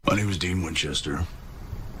name is Dean Winchester.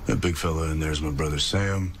 That big fella in there's my brother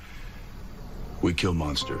Sam. We kill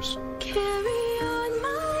monsters. Carry on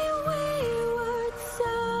my wayward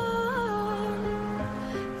son.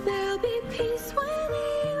 There'll be peace when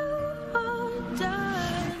you are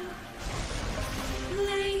done.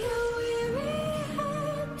 Lay your weary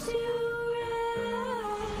head to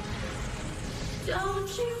rest.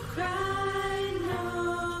 Don't you cry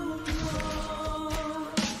no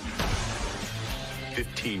more.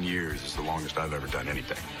 15 years is the longest I've ever done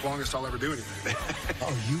anything. Longest I'll ever do anything.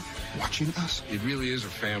 Are you watching us? It really is a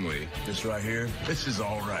family. This right here, this is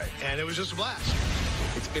all right. And it was just a blast.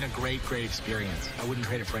 It's been a great experience. I wouldn't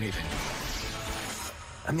trade it for anything.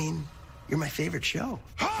 I mean, you're my favorite show.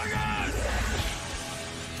 It's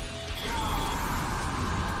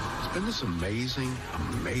been this amazing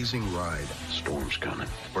ride. Storm's coming.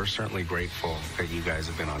 We're certainly grateful that you guys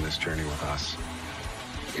have been on this journey with us.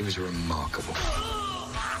 It was remarkable.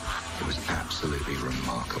 It was absolutely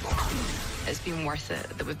remarkable. It's been worth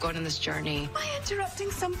it that we've gone on this journey. Am I interrupting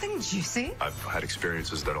something juicy? I've had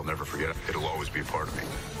experiences that I'll never forget. It'll always be a part of me.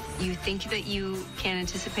 You think that you can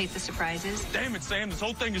anticipate the surprises, Damn it, Sam, this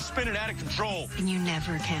whole thing is spinning out of control. and you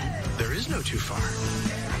never can. There is no too far.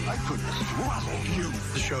 I could throttle you.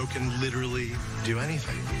 The show can literally do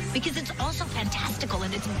anything. Because it's also fantastical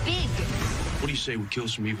and it's big. What do you say we kill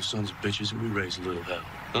some evil sons of bitches and we raise a little hell,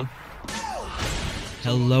 huh?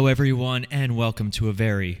 Hello, everyone, and welcome to a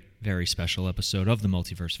very, very special episode of the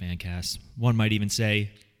Multiverse Fancast. One might even say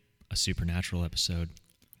a supernatural episode.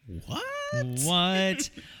 What?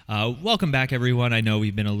 Welcome back, everyone. I know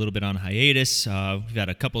we've been a little bit on hiatus. We've had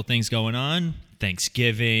a couple of things going on.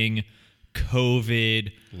 Thanksgiving,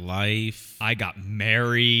 COVID, life. I got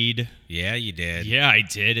married. Yeah, you did. Yeah, I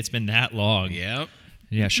did. It's been that long. Yep.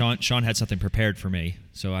 Yeah, Sean had something prepared for me.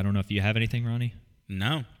 So I don't know if you have anything, Ronnie?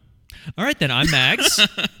 No. All right, then. I'm Max.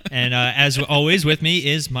 And as always, with me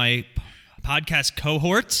is my podcast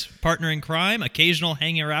cohort, partner in crime, occasional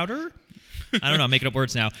hanger-outer. I don't know. I'm making up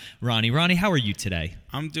words now. Ronnie. Ronnie, how are you today?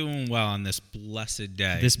 I'm doing well on this blessed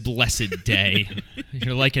day. This blessed day.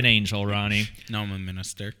 You're like an angel, Ronnie. No, I'm a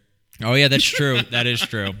minister. Oh, yeah, that's true. That is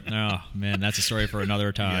true. Oh, man, that's a story for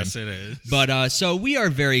another time. Yes, it is. But so we are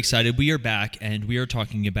very excited. We are back, and we are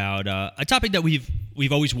talking about a topic that we've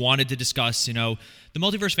always wanted to discuss. You know, the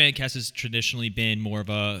Multiverse Fancast has traditionally been more of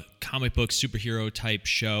a comic book superhero type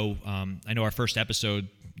show. I know our first episode,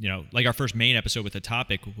 you know, like our first main episode with the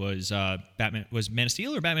topic was Man of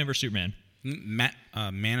Steel or Batman vs Superman?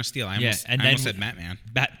 Man of Steel. I almost said Matman.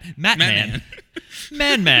 Matman.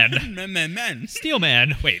 Man. Man. Steel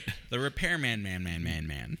Man. Wait. The repairman,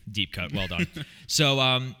 man. Deep cut. Well done.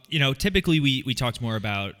 So, you know, typically we talked more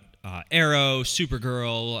about Arrow,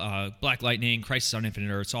 Supergirl, Black Lightning, Crisis on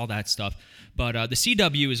Infinite Earths, all that stuff. But the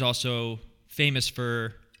CW is also famous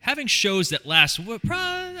for having shows that last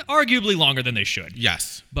arguably longer than they should.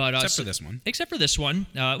 Yes. But except for this one. Except for this one.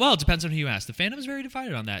 Well, it depends on who you ask. The fandom is very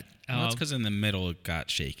divided on that. Well, that's because in the middle it got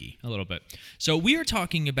shaky. A little bit. So we are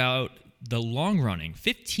talking about the long-running,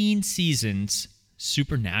 15 seasons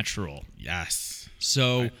Supernatural. Yes.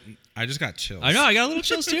 So I just got chills. I know, I got a little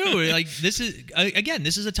chills too. Like this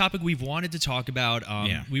is a topic we've wanted to talk about.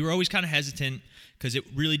 We were always kind of hesitant because it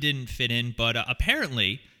really didn't fit in, but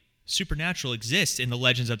apparently Supernatural exists in the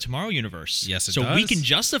Legends of Tomorrow universe. Yes, it does. So we can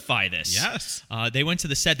justify this. Yes. They went to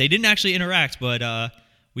the set. They didn't actually interact, but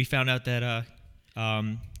we found out that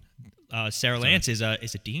Sarah Lance is a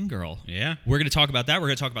Dean girl. Yeah. We're going to talk about that. We're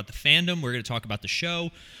going to talk about the fandom. We're going to talk about the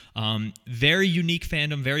show. Very unique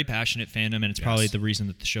fandom, very passionate fandom, and it's probably the reason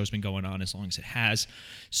that the show's been going on as long as it has.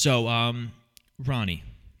 So, Ronnie,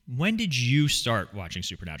 when did you start watching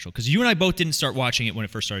Supernatural? Because you and I both didn't start watching it when it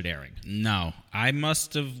first started airing. No. I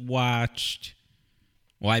must have watched...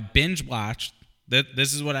 Well, I binge watched.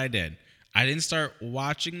 This is what I did. I didn't start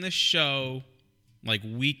watching the show like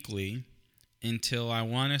weekly until I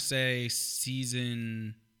want to say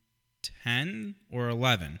season 10 or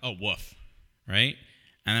 11. Oh, woof. Right?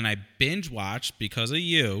 And then I binge watched because of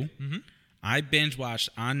you. Mm-hmm. I binge watched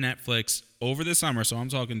on Netflix over the summer. So I'm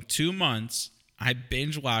talking 2 months. I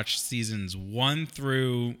binge watched seasons 1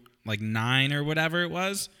 through like 9 or whatever it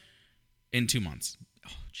was in 2 months.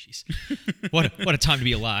 Oh, jeez. What a time to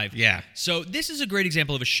be alive. Yeah. So this is a great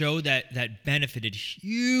example of a show that benefited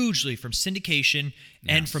hugely from syndication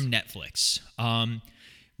and from Netflix.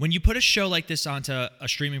 When you put a show like this onto a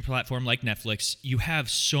streaming platform like Netflix, you have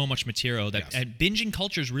so much material that and binging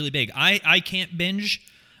culture is really big. I can't binge.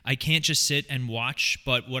 I can't just sit and watch.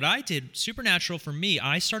 But what I did, Supernatural for me,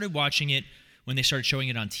 I started watching it when they started showing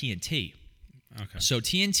it on TNT. Okay. So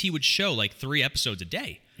TNT would show like 3 episodes a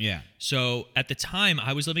day. Yeah. So at the time,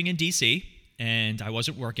 I was living in D.C., and I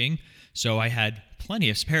wasn't working, so I had plenty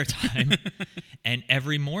of spare time. And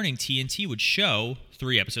every morning, TNT would show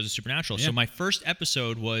 3 episodes of Supernatural. Yeah. So my first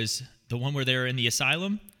episode was the one where they're in the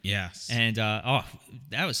asylum. Yes. And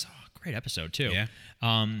that was a great episode too. Yeah.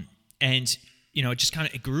 And it just kind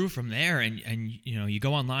of it grew from there. And you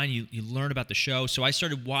go online, you learn about the show. So I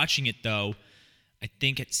started watching it though, I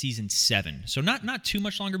think at season 7. So not too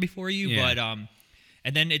much longer before you, but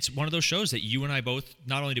and then it's one of those shows that you and I both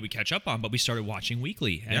not only did we catch up on, but we started watching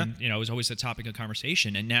weekly. And it was always a topic of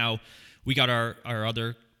conversation. And now we got our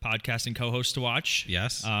other podcasting co-hosts to watch.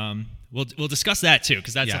 Yes. We'll discuss that too,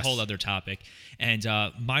 because that's a Yes. whole other topic. And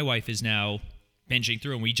my wife is now binging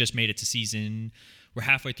through, and we just made it to we're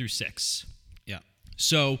halfway through 6. Yeah.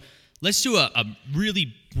 So let's do a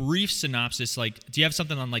really brief synopsis. Like, do you have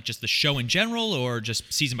something on like just the show in general, or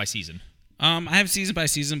just season by season? I have season by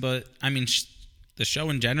season, but I mean, the show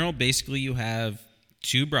in general, basically you have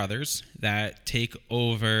 2 brothers that take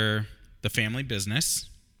over the family business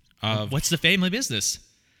of What's the family business?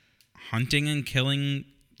 hunting and killing.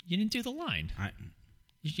 You didn't do the line.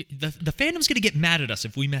 The fandom's going to get mad at us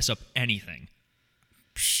if we mess up anything.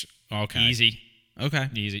 Okay. Easy. Okay.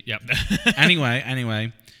 Easy. Yep.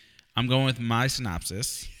 Anyway, I'm going with my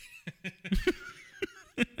synopsis.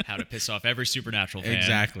 How to piss off every Supernatural fan.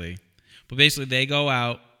 Exactly. But basically, they go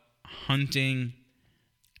out hunting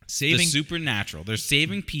the supernatural. They're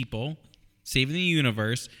saving people, saving the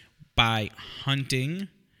universe by hunting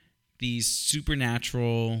these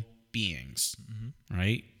supernatural beings,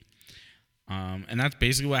 right? And that's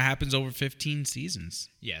basically what happens over 15 seasons.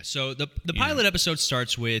 Yeah. So the pilot episode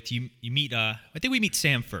starts with you meet. I think we meet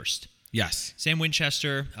Sam first. Yes. Sam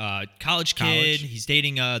Winchester, college kid. He's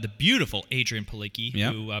dating the beautiful Adrian Palicki,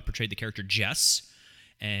 who portrayed the character Jess,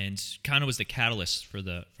 and kind of was the catalyst for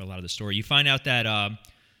a lot of the story. You find out that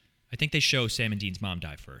I think they show Sam and Dean's mom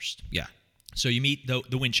die first. Yeah. So you meet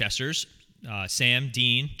the Winchesters, Sam,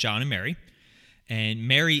 Dean, John, and Mary. And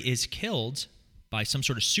Mary is killed by some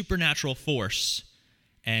sort of supernatural force,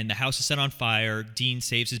 and the house is set on fire. Dean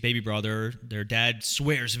saves his baby brother. Their dad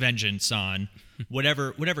swears vengeance on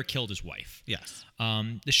whatever killed his wife. Yes.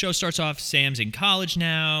 The show starts off, Sam's in college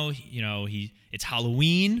now. It's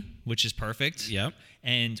Halloween, which is perfect. Yep.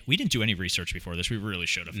 And we didn't do any research before this. We really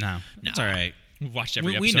should have. No. It's all right. We've watched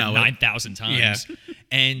every We episode know 9,000 times. Yeah.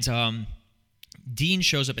 And Dean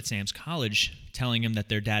shows up at Sam's college telling him that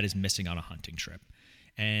their dad is missing on a hunting trip.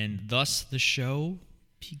 And thus the show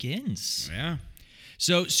begins. Yeah.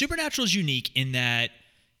 So Supernatural is unique in that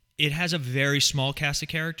it has a very small cast of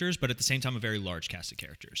characters, but at the same time a very large cast of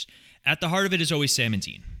characters. At the heart of it is always Sam and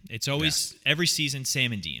Dean. It's always every season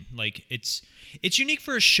Sam and Dean. Like it's unique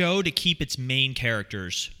for a show to keep its main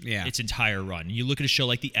characters its entire run. You look at a show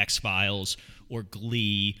like The X-Files or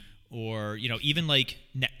Glee or even like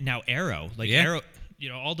now Arrow. Arrow,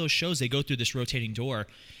 all those shows, they go through this rotating door.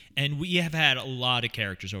 And we have had a lot of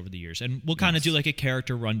characters over the years, and we'll kind of do like a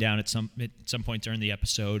character rundown at some point during the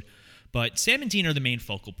episode. But Sam and Dean are the main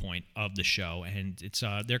focal point of the show, and it's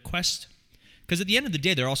their quest. Because at the end of the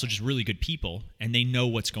day, they're also just really good people, and they know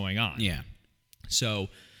what's going on. Yeah. So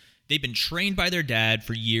they've been trained by their dad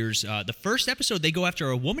for years. The first episode, they go after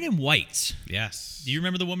a woman in white. Yes. Do you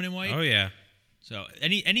remember the woman in white? Oh yeah. So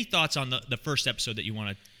any thoughts on the first episode that you want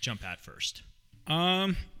to jump at first?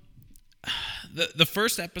 The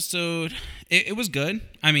first episode, it was good.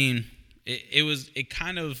 I mean, it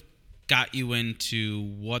kind of got you into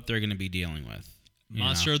what they're going to be dealing with.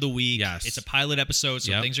 Monster of the Week. Yes. It's a pilot episode,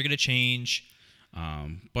 so things are going to change.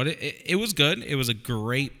 But it was good. It was a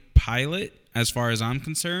great pilot as far as I'm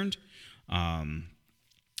concerned.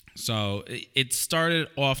 So it started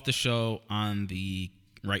off the show on the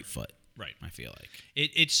right foot. Right. I feel like.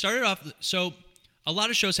 It started off, so a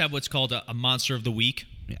lot of shows have what's called a Monster of the Week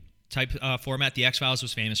type format. The X-Files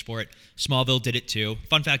was famous for it. Smallville did it too.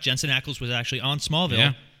 Fun fact, Jensen Ackles was actually on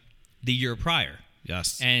Smallville the year prior.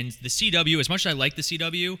 Yes. And the CW, as much as I like the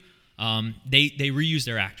CW, they reuse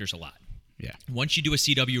their actors a lot. Yeah. Once you do a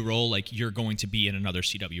CW role, like you're going to be in another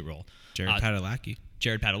CW role. Jared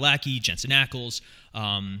Padalecki, Jensen Ackles,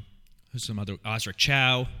 who's some other, Osric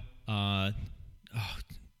Chow,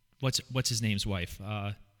 what's his name's wife?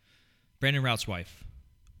 Brandon Routh's wife.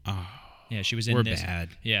 Oh. Yeah, she was in this. We're bad.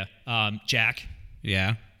 Yeah. Jack.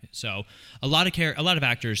 Yeah. So a lot of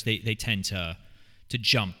actors they tend to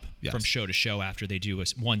jump from show to show after they do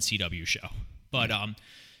one CW show. But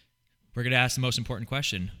we're gonna ask the most important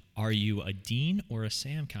question: are you a Dean or a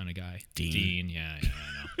Sam kind of guy? Dean. Yeah,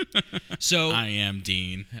 I know. So I am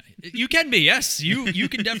Dean. You can be, yes. You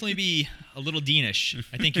can definitely be a little Deanish.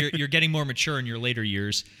 I think you're getting more mature in your later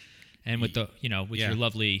years, and with your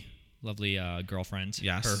lovely lovely girlfriend.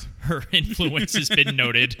 Yes. Her influence has been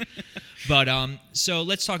noted. But so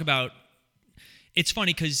let's talk about. It's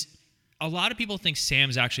funny because a lot of people think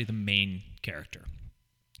Sam's actually the main character,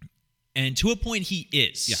 and to a point, he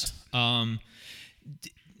is. Yes.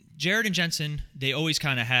 Jared and Jensen, they always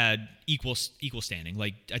kind of had equal standing.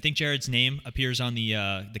 Like I think Jared's name appears on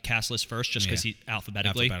the cast list first, just because he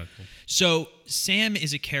alphabetically. So Sam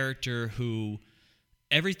is a character who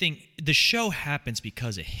the show happens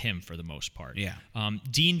because of him for the most part. Yeah.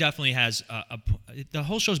 Dean definitely has the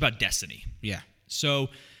whole show's about destiny. Yeah. So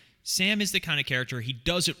Sam is the kind of character, he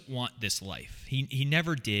doesn't want this life. He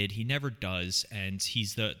never did. He never does. And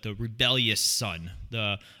he's the rebellious son.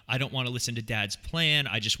 I don't want to listen to Dad's plan.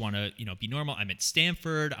 I just want to, be normal. I'm at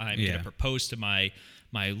Stanford. I'm going to propose to my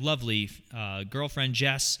lovely girlfriend,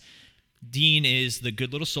 Jess. Dean is the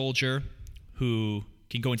good little soldier who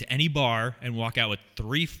can go into any bar and walk out with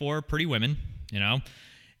 3-4 pretty women,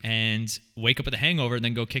 and wake up with a hangover and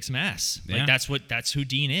then go kick some ass. Yeah. Like that's who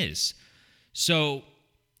Dean is. So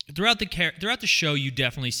throughout the show, you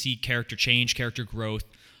definitely see character change, character growth.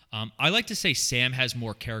 I like to say Sam has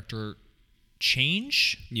more character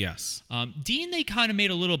change. Yes. Dean, they kind of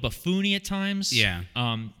made a little buffoony at times. Yeah.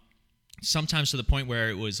 Sometimes to the point where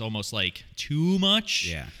it was almost like too much.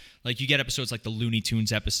 Yeah. Like you get episodes like the Looney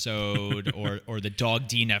Tunes episode or the Dog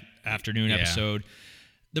Dean afternoon episode.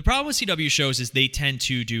 The problem with CW shows is they tend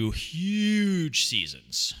to do huge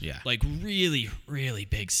seasons. Yeah. Like really, really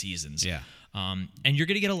big seasons. Yeah. And you're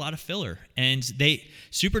going to get a lot of filler. And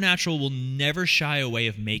Supernatural will never shy away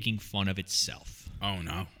of making fun of itself. Oh,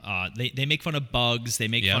 no. They make fun of bugs. They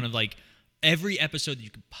make fun of like every episode that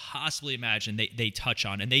you could possibly imagine they touch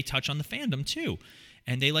on. And they touch on the fandom too.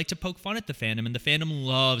 And they like to poke fun at the fandom, and the fandom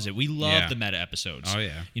loves it. We love the meta episodes. Oh,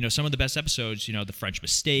 yeah. Some of the best episodes, the French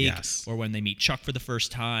Mistake, or when they meet Chuck for the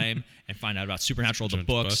first time and find out about Supernatural, the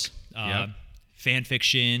books, fan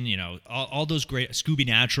fiction, all those great, Scooby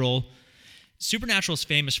Natural. Supernatural is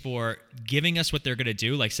famous for giving us what they're going to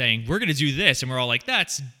do, like saying, we're going to do this, and we're all like,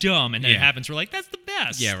 that's dumb, and then it happens, we're like, that's the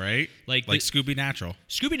best. Yeah, right? Like Scooby Natural.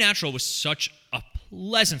 Scooby Natural was such a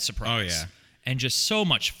pleasant surprise. Oh, yeah. And just so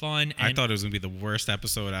much fun. And I thought it was going to be the worst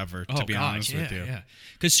episode ever, to be honest with you. Yeah.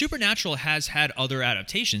 Because Supernatural has had other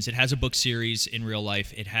adaptations. It has a book series in real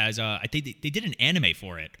life. It has, I think they did an anime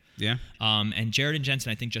for it. Yeah. And Jared and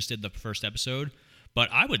Jensen, I think, just did the first episode. But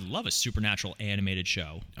I would love a Supernatural animated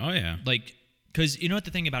show. Oh, yeah. Like, because what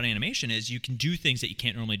the thing about animation is, you can do things that you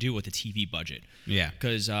can't normally do with a TV budget. Yeah.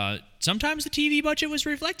 Because sometimes the TV budget was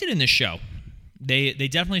reflected in this show. They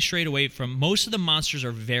definitely strayed away from, most of the monsters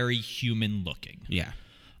are very human looking. Yeah.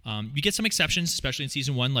 You get some exceptions, especially in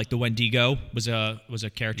season 1, like the Wendigo was a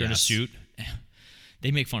character in a suit. They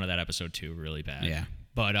make fun of that episode too, really bad. Yeah.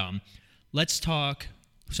 But let's talk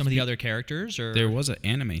some of the other characters. Or there was an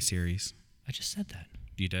anime series. I just said that.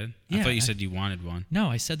 You did? Yeah, I thought you said you wanted one. No,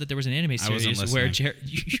 I said that there was an anime series where Jared.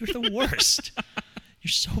 You're the worst.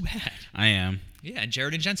 You're so bad. I am. Yeah, and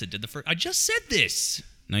Jared and Jensen did the first. I just said this.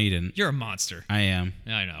 No, you didn't. You're a monster. I am.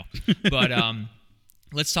 I know. But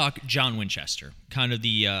let's talk John Winchester, kind of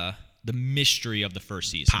the mystery of the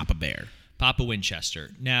first season. Papa Bear. Papa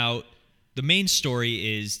Winchester. Now, the main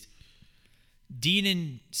story is Dean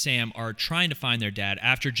and Sam are trying to find their dad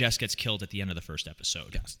after Jess gets killed at the end of the first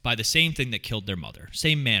episode. Yes. By the same thing that killed their mother.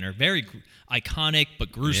 Same manner. Very iconic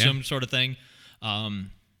but gruesome sort of thing.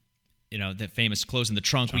 That famous clothes in the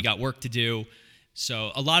trunk, we got work to do.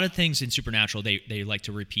 So a lot of things in Supernatural they like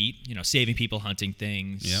to repeat, saving people, hunting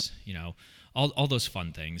things, all those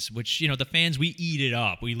fun things, which, the fans, we eat it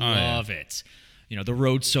up. We love it. The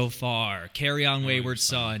road so far, Carry On Wayward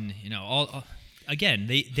Son, again,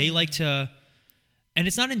 they like to, and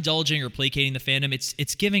it's not indulging or placating the fandom.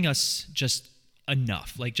 It's giving us just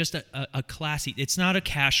enough, like just a classy, it's not a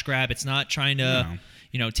cash grab. It's not trying to,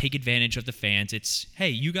 take advantage of the fans. It's, hey,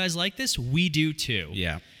 you guys like this? We do too.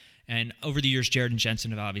 Yeah. And over the years, Jared and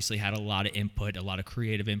Jensen have obviously had a lot of input, a lot of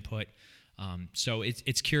creative input. So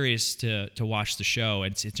it's curious to watch the show.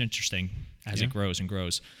 It's interesting as it grows and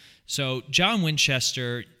grows. So John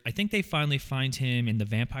Winchester, I think they finally find him in the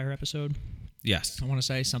vampire episode. Yes. I want to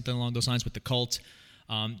say something along those lines with the cult.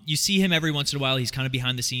 You see him every once in a while. He's kind of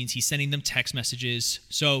behind the scenes. He's sending them text messages.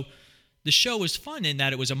 So the show was fun in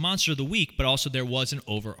that it was a monster of the week, but also there was an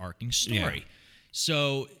overarching story. Yeah.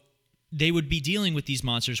 So they would be dealing with these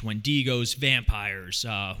monsters, Wendigos, vampires.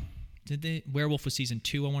 Werewolf was season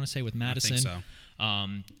 2, I want to say, with Madison. I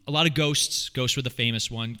think so. A lot of ghosts. Ghosts were the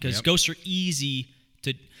famous one because ghosts are easy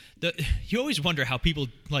to. You always wonder how people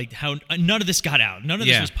how none of this got out. None of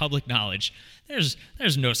this was public knowledge. There's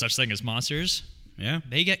no such thing as monsters. Yeah,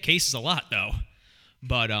 they get cases a lot though.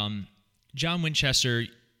 But John Winchester,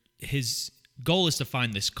 his goal is to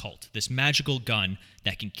find this cult, this magical gun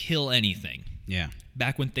that can kill anything. Yeah.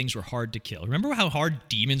 Back when things were hard to kill. Remember how hard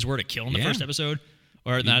demons were to kill in the first episode?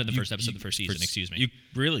 Or not in the first episode, the first season, excuse me. You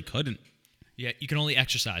really couldn't. Yeah, you can only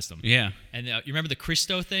exercise them. Yeah. And you remember the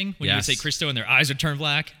Christo thing? When Yes. you would say Christo and their eyes would turn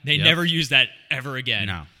black? They never used that ever again.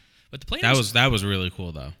 No. But the plane that was really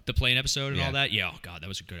cool, though. the plane episode and all that? Yeah, oh God, that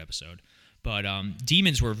was a good episode. But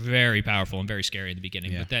demons were very powerful and very scary in the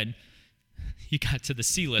beginning. Yeah. But then you got to the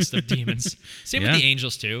C list of demons. Same with the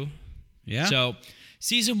angels, too. Yeah. So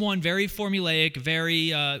season 1, very formulaic,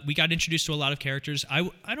 very we got introduced to a lot of characters.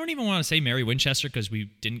 I don't even want to say Mary Winchester because we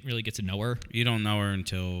didn't really get to know her. You don't know her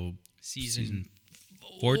until season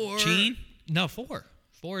 14? No, 4.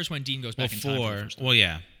 4 is when Dean goes back in time. 4. Well,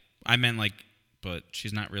 yeah. I meant but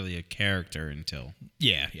she's not really a character until.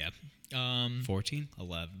 Yeah. 14?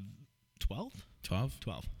 11, 12? 12?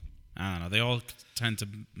 12. I don't know. They all tend to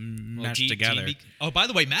mesh together. Oh, by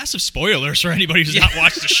the way, massive spoilers for anybody who's not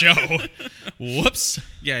watched the show. Whoops.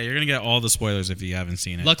 Yeah, you're going to get all the spoilers if you haven't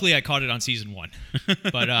seen it. Luckily, I caught it on season 1.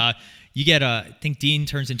 But you get, I think Dean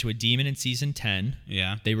turns into a demon in season 10.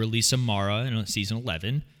 Yeah. They release Amara in season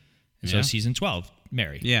 11. And so season 12,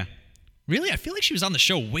 Mary. Yeah. Really? I feel like she was on the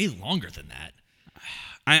show way longer than that.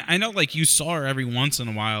 I know, you saw her every once in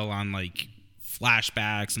a while on,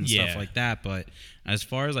 flashbacks and stuff like that, but as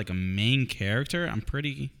far as, a main character, I'm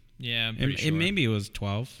pretty... Yeah, I'm pretty sure. Maybe it was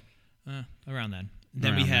 12. Around then.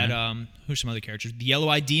 Then we had, who's some other characters? The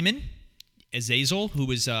Yellow-Eyed Demon, Azazel, who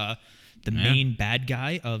was the main bad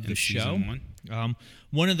guy of the show. Season 1.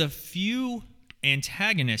 One of the few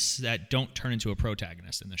antagonists that don't turn into a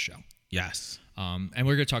protagonist in the show. Yes. And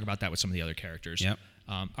we're going to talk about that with some of the other characters. Yep.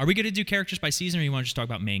 Are we going to do characters by season, or you want to just talk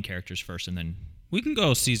about main characters first and then... We can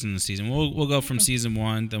go season to season. We'll go from season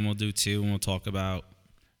 1, then we'll do 2, and we'll talk about...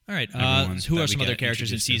 All right. Who are some other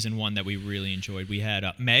characters in season 1 that we really enjoyed? We had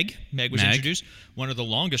Meg. Meg was introduced. One of the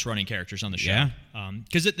longest running characters on the show. Yeah.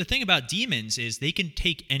 Because the thing about demons is they can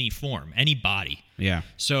take any form, any body. Yeah.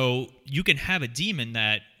 So you can have a demon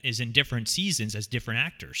that is in different seasons as different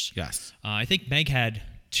actors. Yes. I think Meg had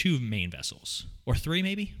 2 main vessels. Or 3,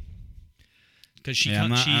 maybe? Because she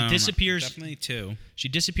disappears. Definitely 2. She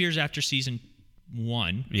disappears after season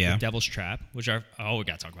 1. Yeah. With Devil's Trap, which we got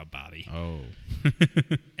to talk about Bobby. Oh.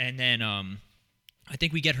 And then I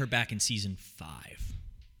think we get her back in season 5.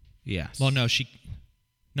 Yes. Well, no, she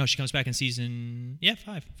comes back in season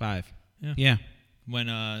 5. 5. Yeah. When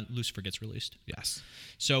Lucifer gets released. Yes.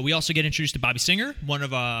 So we also get introduced to Bobby Singer, one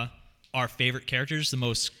of our favorite characters, the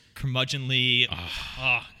most curmudgeonly.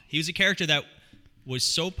 He was a character that was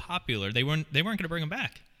so popular they weren't going to bring him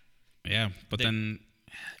back. Yeah, but then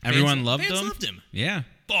everyone loved fans him. Loved him. Yeah.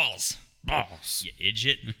 Balls, you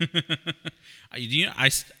idiot. I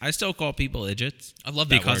still call people idiots. I love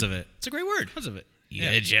that because word. of it. It's a great word. Because of it.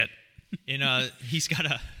 Yeah. Idiot. And he's got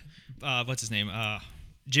a what's his name?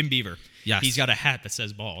 Jim Beaver. Yes. He's got a hat that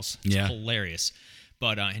says balls. It's hilarious.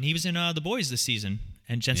 But and he was in The Boys this season.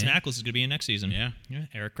 And Jensen Ackles is going to be in next season. Yeah.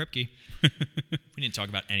 Eric Kripke. We didn't talk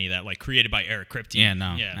about any of that, created by Eric Kripke. Yeah,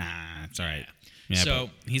 no. Yeah. Nah, it's all right. Yeah. Yeah, so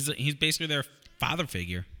he's basically their father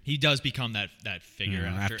figure. He does become that figure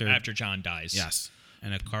after John dies. Yes.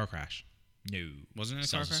 In a car crash. No. Wasn't it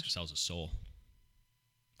a car crash? Sells a soul.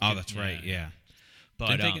 Oh, that's right. Yeah.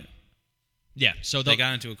 But yeah, so they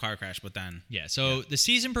got into a car crash, but then the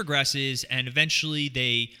season progresses, and eventually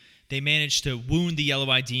they manage to wound the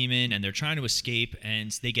Yellow-Eyed Demon, and they're trying to escape,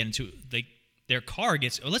 and they get into their car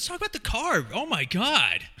gets. Oh, let's talk about the car. Oh my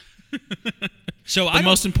God! So the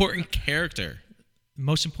most important character,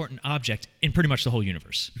 most important object in pretty much the whole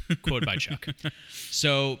universe. Quoted by Chuck.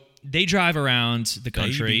 So they drive around the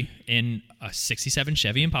country in a '67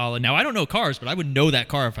 Chevy Impala. Now I don't know cars, but I would know that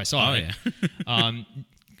car if I saw it. Yeah.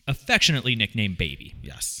 Affectionately nicknamed Baby.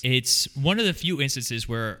 Yes. It's one of the few instances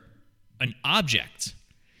where an object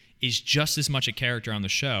is just as much a character on the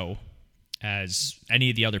show as any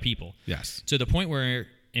of the other people. Yes. To the point where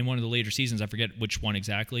in one of the later seasons, I forget which one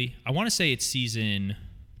exactly. I want to say it's season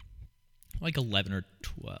 11 or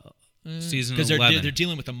 12. Season 11. Because they're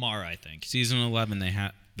dealing with Amara, I think. Season 11, they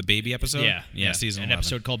had the baby episode? Yeah. Season 11. An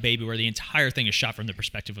episode called Baby where the entire thing is shot from the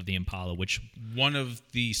perspective of the Impala, which... One of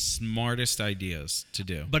the smartest ideas to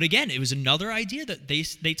do. But again, it was another idea that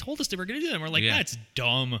they told us they were going to do that. And we're like, that's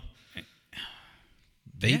dumb.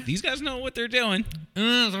 These guys know what they're doing.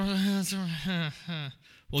 We'll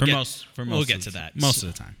get to that. Most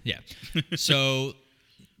of the time. Yeah. So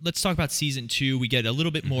let's talk about season 2. We get a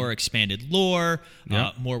little bit more expanded lore,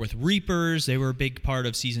 more with Reapers. They were a big part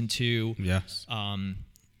of season 2. Yes.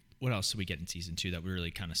 what else did we get in season 2 that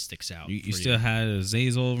really kind of sticks out? You still had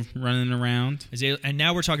Azazel running around. And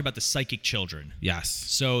now we're talking about the psychic children. Yes.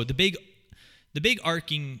 So the big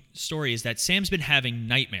arcing story is that Sam's been having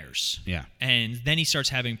nightmares. Yeah. And then he starts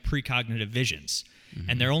having precognitive visions.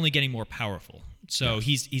 And they're only getting more powerful. So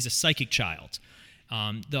he's a psychic child.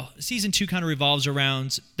 The season 2 kind of revolves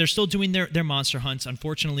around, they're still doing their monster hunts.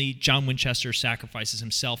 Unfortunately, John Winchester sacrifices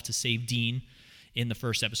himself to save Dean in the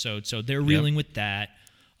first episode. So they're reeling with that.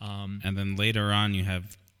 And then later on, you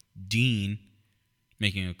have Dean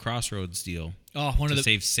making a crossroads deal to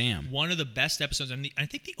save Sam. One of the best episodes. I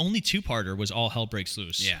think the only 2-parter was All Hell Breaks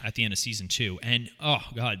Loose at the end of season 2. And, oh,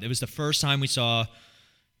 God, it was the first time we saw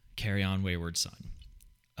Carry On Wayward Son.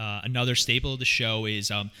 Another staple of the show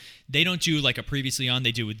is they don't do like a previously on.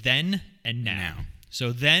 They do then and now.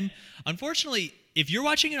 So then, unfortunately, if you're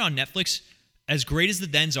watching it on Netflix, as great as the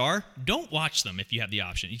thens are, don't watch them if you have the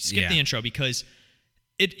option. You skip the intro because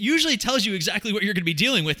it usually tells you exactly what you're going to be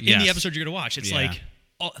dealing with in the episode you're going to watch. It's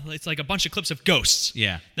like a bunch of clips of ghosts.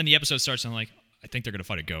 Yeah. Then the episode starts and I'm like, I think they're going to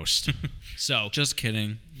fight a ghost. So just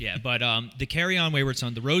kidding. Yeah, but the Carry On Wayward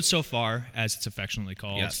Son, The Road So Far, as it's affectionately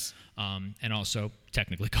called. Yes. And also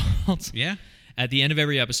technically called. Yeah. At the end of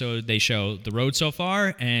every episode, they show The Road So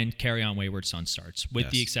Far and Carry On Wayward Son starts, with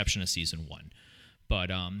the exception of season 1. But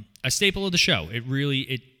a staple of the show. It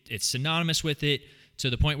really it's synonymous with it to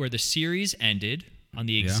the point where the series ended on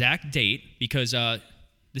the exact date because the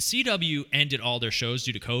CW ended all their shows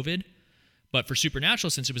due to COVID. But for Supernatural,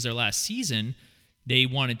 since it was their last season, they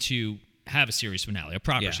wanted to have a series finale, a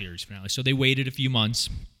proper series finale. So they waited a few months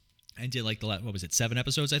and did like 7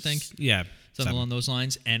 episodes, I think? Yeah. Something along those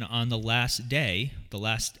lines. And on the last day, the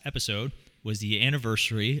last episode, was the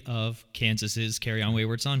anniversary of Kansas's Carry On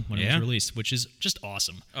Wayward Son when it was released, which is just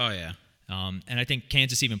awesome. Oh, yeah. And I think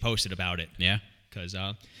Kansas even posted about it. Yeah. Because,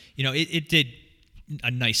 it did a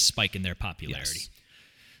nice spike in their popularity. Yes.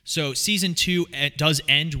 So season 2 does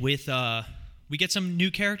end with... we get some new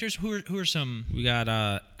characters. Who are some? We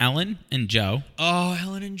got Ellen and Joe. Oh,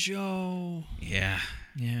 Ellen and Joe. Yeah.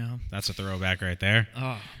 Yeah. That's a throwback right there.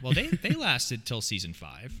 Oh, well, they lasted till season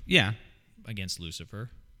 5. Yeah. Against Lucifer.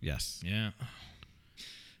 Yes. Yeah.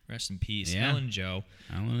 Rest in peace. Yeah. Ellen and Joe.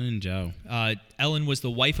 Ellen and Joe. Ellen was the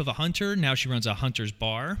wife of a hunter. Now she runs a hunter's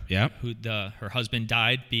bar. Yep. Her husband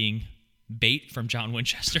died being bait from John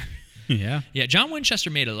Winchester. Yeah. Yeah, John Winchester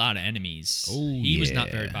made a lot of enemies. Oh, he was not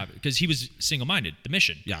very popular because he was single-minded, the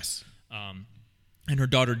mission. Yes. And her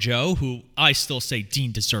daughter Jo, who I still say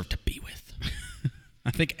Dean deserved to be with. I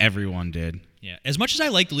think everyone did. Yeah. As much as I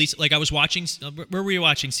liked Lisa, like I was watching, where were you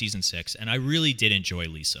watching season 6? And I really did enjoy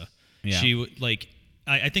Lisa. Yeah. She,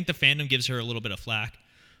 I think the fandom gives her a little bit of flack,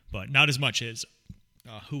 but not as much as,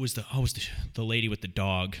 who was the lady with the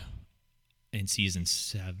dog in season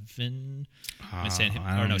 7?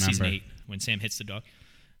 Season 8, when Sam hits the dog.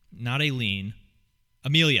 Not Aileen.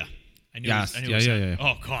 Amelia. I knew yeah.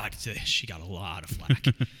 Oh, God. She got a lot of flack.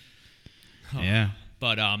 Yeah.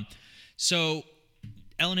 But, so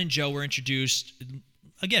Ellen and Joe were introduced.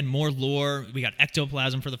 Again, more lore. We got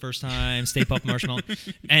ectoplasm for the first time, Stay Puft Marshmallow.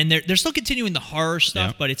 And they're still continuing the horror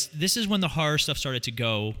stuff, but this is when the horror stuff started to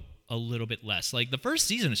go a little bit less. Like, the first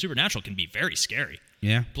season of Supernatural can be very scary.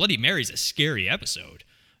 Yeah. Bloody Mary's a scary episode,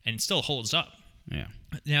 and it still holds up. Yeah.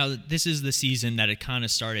 Now, this is the season that it kind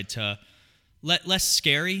of started to less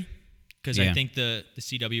scary, because I think the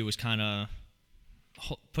CW was kind of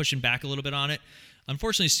pushing back a little bit on it.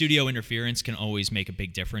 Unfortunately, studio interference can always make a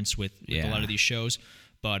big difference with a lot of these shows.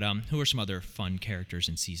 But who are some other fun characters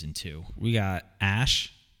in season 2? We got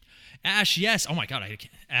Ash. Ash, yes. Oh my God,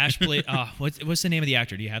 Ash played. What's the name of the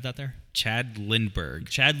actor? Do you have that there? Chad Lindbergh.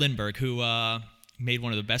 Chad Lindbergh, who made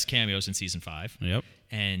one of the best cameos in season 5. Yep.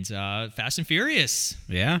 And Fast and Furious.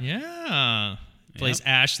 Yeah. Yeah. Plays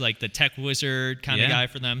Ash, like the tech wizard kind of guy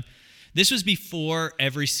for them. This was before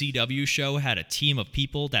every CW show had a team of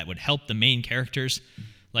people that would help the main characters.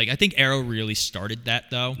 Like, I think Arrow really started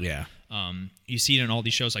that, though. Yeah. You see it in all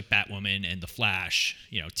these shows like Batwoman and The Flash.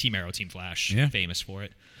 Team Arrow, Team Flash, famous for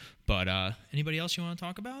it. But anybody else you want to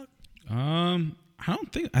talk about?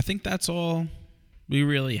 I think that's all we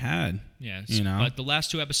really had. Yeah. But the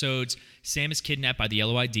last 2 episodes, Sam is kidnapped by the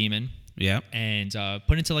Yellow-Eyed Demon. Yeah. And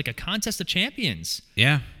put into like a contest of champions.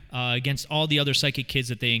 Yeah. Against all the other psychic kids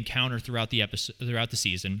that they encounter throughout the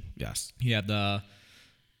season. Yes. You have the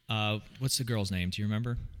what's the girl's name? Do you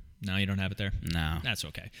remember? No, you don't have it there? No. That's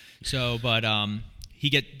okay. So, but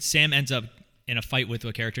Sam ends up in a fight with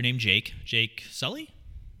a character named Jake. Jake Sully?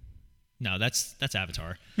 No, that's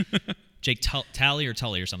Avatar. Jake Tully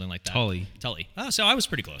or something like that. Tully. Oh, so I was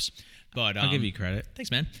pretty close. But I'll give you credit.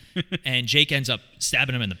 Thanks, man. And Jake ends up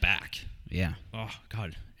stabbing him in the back. Yeah. Oh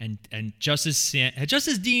God. And just as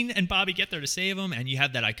Dean and Bobby get there to save him, and you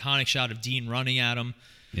have that iconic shot of Dean running at him.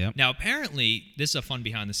 Yep. Now apparently, this is a fun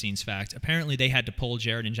behind the scenes fact. Apparently they had to pull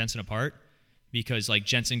Jared and Jensen apart because like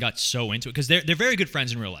Jensen got so into it because they're very good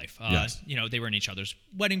friends in real life. Yes. You know, they were in each other's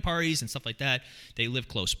wedding parties and stuff like that. They live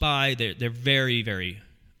close by. They're very very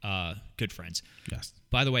good friends. Yes.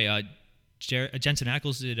 By the way, Jensen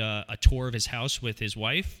Ackles did a tour of his house with his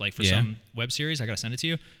wife, like for some web series. I gotta send it to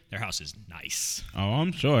you. Their house is nice. Oh,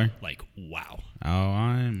 I'm sure. Like, wow. Oh,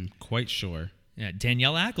 I'm quite sure. Yeah,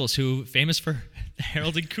 Danielle Ackles, who famous for the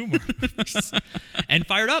Harold and Kumar movies. And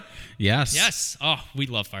Fired Up. Yes. Yes. Oh, we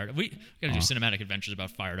love Fired Up. We gotta do cinematic adventures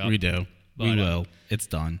about Fired Up. We do. But, we will. It's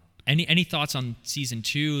done. Any thoughts on season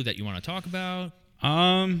 2 that you want to talk about?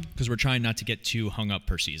 Because we're trying not to get too hung up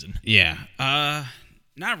per season. Yeah.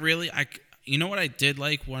 Not really. You know what I did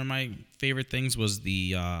like? One of my favorite things was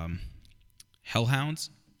the Hellhounds.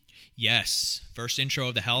 Yes. First intro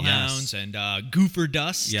of the Hellhounds and Goofer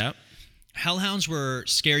Dust. Yep. Hellhounds were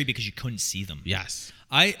scary because you couldn't see them. Yes.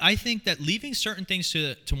 I think that leaving certain things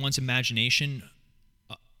to one's imagination,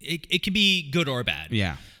 it can be good or bad.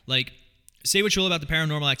 Yeah. Like, say what you will about the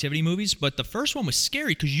Paranormal Activity movies, but the first one was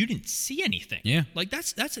scary because you didn't see anything. Yeah. Like,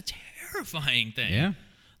 that's a terrifying thing. Yeah.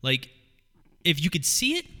 Like, if you could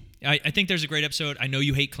see it, I think there's a great episode. I know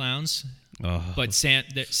you hate clowns, but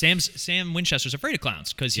Sam Winchester's afraid of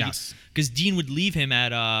clowns because Dean would leave him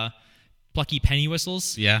at Plucky Penny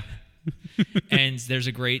Whistles. Yeah. And there's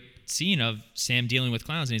a great scene of Sam dealing with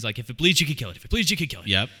clowns, and he's like, if it bleeds, you can kill it. If it bleeds, you can kill it.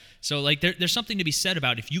 Yep. So, like, there's something to be said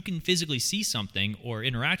about if you can physically see something or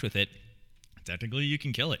interact with it, technically you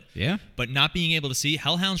can kill it. Yeah. But not being able to see,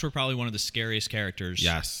 Hellhounds were probably one of the scariest characters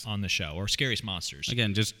Yes. on the show, or scariest monsters.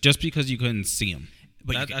 Again, just because you couldn't see them.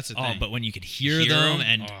 But That's the thing. but when you could hear them,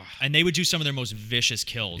 and they would do some of their most vicious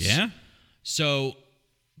kills. Yeah. So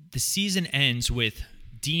the season ends with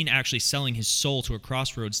Dean actually selling his soul to a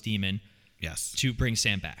crossroads demon. Yes. To bring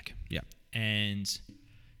Sam back. Yeah. And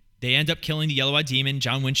they end up killing the yellow-eyed demon.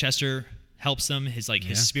 John Winchester helps them. His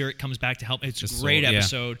spirit comes back to help. It's a great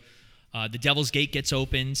episode. The Devil's Gate gets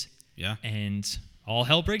opened. Yeah. And all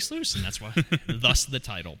hell breaks loose, and that's why thus the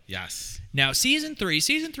title. Yes. Now, season 3 is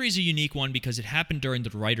a unique one because it happened during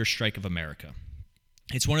the writer's strike of America.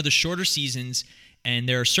 It's one of the shorter seasons, and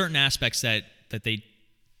there are certain aspects that they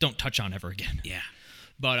don't touch on ever again. Yeah.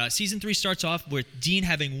 But season 3 starts off with Dean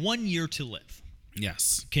having 1 year to live.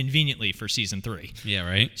 Yes. Conveniently for season 3. Yeah,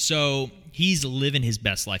 right. So he's living his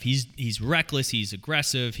best life. He's reckless. He's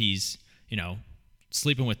aggressive. He's,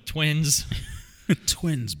 sleeping with twins.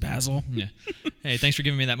 Twins, Basil. Yeah. Hey, thanks for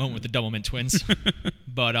giving me that moment with the double mint twins.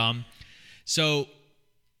 But so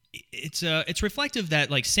it's reflective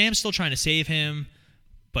that like Sam's still trying to save him,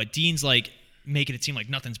 but Dean's like making it seem like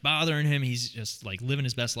nothing's bothering him. He's just like living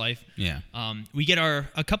his best life. Yeah. We get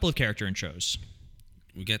a couple of character intros.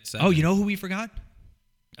 We get 7. Oh, you know who we forgot?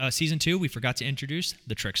 Season 2, we forgot to introduce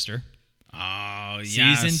the Trickster. Oh,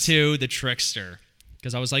 yes. Season 2, the Trickster.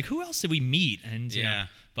 Because I was like, who else did we meet? And yeah.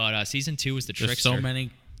 But season 2 was the Trickster. There's so many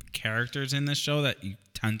characters in this show that you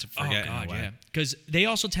tend to forget. Oh, God, yeah. Because they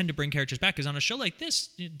also tend to bring characters back. Because on a show like this,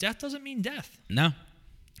 death doesn't mean death. No.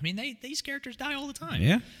 I mean, these characters die all the time.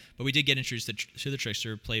 Yeah. But we did get introduced to the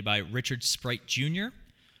Trickster, played by Richard Sprite Jr.,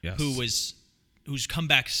 yes. who's come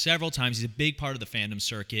back several times. He's a big part of the fandom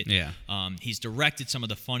circuit. Yeah. He's directed some of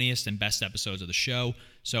the funniest and best episodes of the show.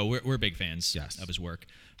 So we're big fans of his work.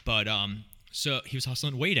 But so he was also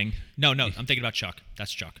in Waiting. No, I'm thinking about Chuck.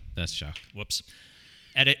 That's Chuck. Whoops.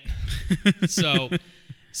 Edit. So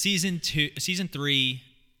season 3,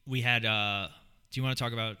 we had. Do you want to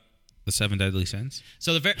talk about the 7 Deadly Sins?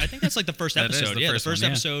 So I think that's like the first episode. The first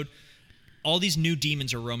episode. All these new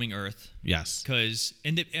demons are roaming Earth. Yes. Because I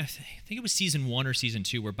think it was season 1 or season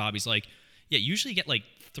 2 where Bobby's like, yeah, usually get like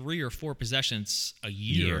 3 or 4 possessions a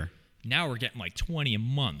year. Now we're getting like 20 a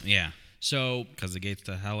month. Yeah. So because the gates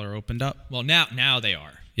to hell are opened up. Well, now they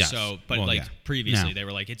are. Yes. So, but well, previously they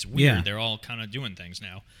were like, it's weird. Yeah. They're all kind of doing things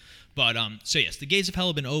now. But so yes, the gates of hell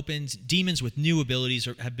have been opened. Demons with new abilities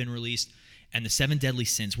have been released, and the 7 Deadly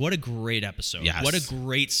Sins. What a great episode! Yes. What a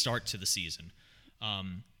great start to the season.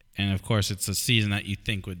 And of course, it's a season that you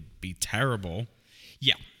think would be terrible.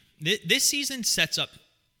 Yeah, this season sets up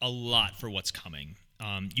a lot for what's coming.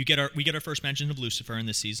 We get our first mention of Lucifer in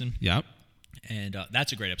this season. Yep. And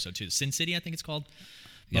that's a great episode too. Sin City, I think it's called.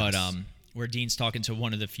 Yes. But where Dean's talking to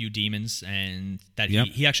one of the few demons, and that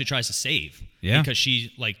he actually tries to save. Yeah. Because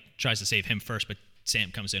she like tries to save him first, but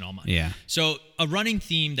Sam comes in all mine. Yeah. So a running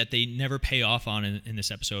theme that they never pay off on in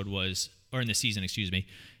this episode in this season,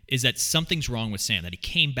 is that something's wrong with Sam, that he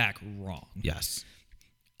came back wrong. Yes.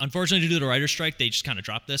 Unfortunately, due to the writer's strike, they just kind of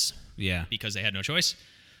dropped this. Yeah. Because they had no choice.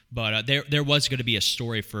 But there was going to be a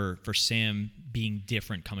story for Sam being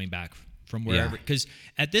different coming back from wherever. Because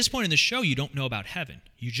at this point in the show, you don't know about heaven.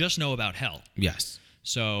 You just know about hell. Yes.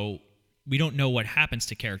 So we don't know what happens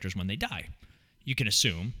to characters when they die. You can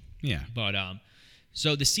assume. Yeah. But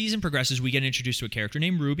so the season progresses. We get introduced to a character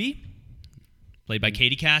named Ruby, played by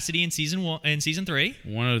Katie Cassidy in season 3.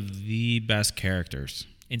 One of the best characters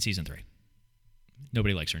in season 3.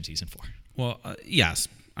 Nobody likes her in season 4. Well, yes.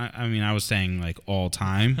 I mean, I was saying like all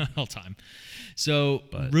time. All time. So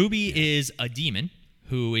Ruby is a demon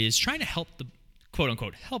who is trying to help the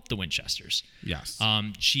quote-unquote help the Winchesters. Yes.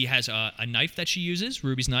 She has a knife that she uses,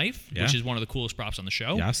 Ruby's knife, which is one of the coolest props on the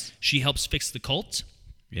show. Yes. She helps fix the cult.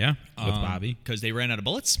 Yeah, with Bobby. Because they ran out of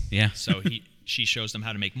bullets. Yeah. So she shows them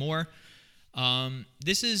how to make more.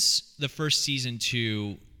 This is the first season,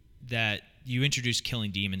 too, that you introduce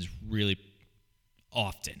killing demons really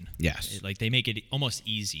often. Yes. Like, they make it almost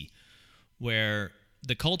easy, where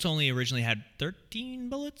the cult only originally had 13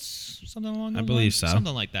 bullets, something along those lines. I believe so.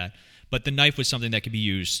 Something like that. But the knife was something that could be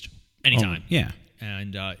used anytime. Oh, yeah.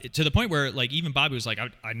 And to the point where, like, even Bobby was like,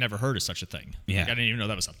 I never heard of such a thing. Yeah. Like, I didn't even know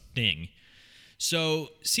that was a thing. So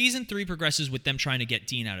season 3 progresses with them trying to get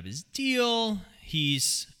Dean out of his deal. You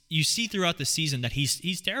see throughout the season that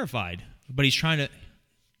he's terrified, but he's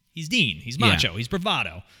Dean. He's macho. He's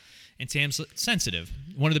bravado. And Sam's sensitive.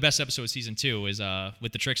 One of the best episodes of season 2 is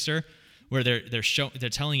with the trickster, where they're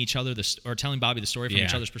telling each other telling Bobby the story from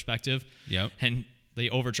each other's perspective. Yep. And they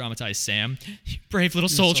over dramatize Sam. You brave little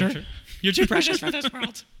soldier. You're too precious for this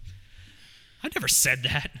world. I never said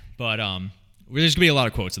that, but there's gonna be a lot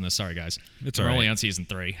of quotes in this. Sorry, guys. We're only on season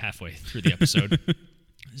 3, halfway through the episode.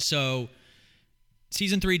 So,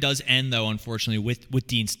 season 3 does end, though, unfortunately, with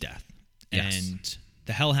Dean's death. Yes. And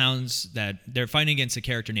the Hellhounds, that they're fighting against a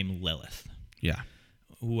character named Lilith. Yeah.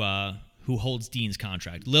 Who holds Dean's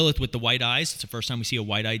contract. Lilith with the white eyes. It's the first time we see a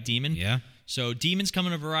white-eyed demon. Yeah. So demons come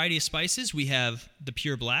in a variety of spices. We have the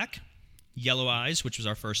pure black, yellow eyes, which was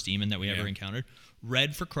our first demon that we ever encountered,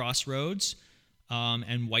 red for crossroads,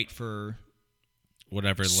 and white for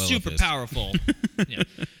whatever Lilith super is. Powerful. Yeah.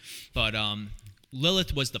 But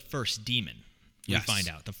Lilith was the first demon. We find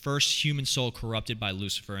out the first human soul corrupted by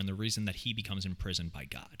Lucifer, and the reason that he becomes imprisoned by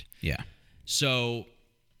God. Yeah. So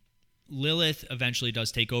Lilith eventually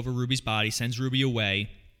does take over Ruby's body, sends Ruby away.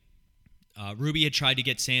 Ruby had tried to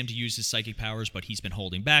get Sam to use his psychic powers, but he's been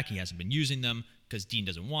holding back. He hasn't been using them because Dean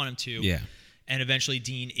doesn't want him to. Yeah. And eventually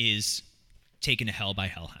Dean is taken to hell by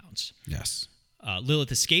hellhounds. Yes.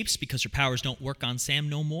 Lilith escapes because her powers don't work on Sam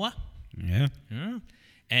no more. Yeah.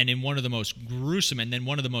 And in one of the most gruesome and then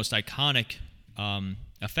one of the most iconic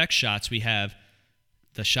effect shots, we have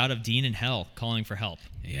the shot of Dean in hell calling for help.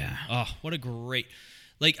 Yeah. Oh, what a great...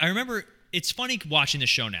 Like, I remember... It's funny watching this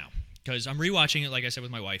show now because I'm rewatching it, like I said,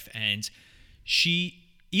 with my wife, and she...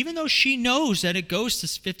 Even though she knows that it goes to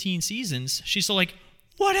 15 seasons, she's still like,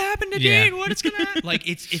 what happened to Dean? What is going to happen? Like,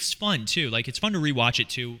 it's fun, too. Like, it's fun to rewatch it,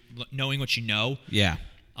 too, knowing what you know. Yeah.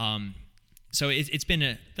 So it's been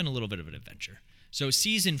a little bit of an adventure. So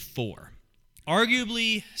season 4.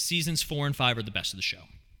 Arguably, seasons 4 and 5 are the best of the show.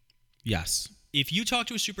 Yes. If you talk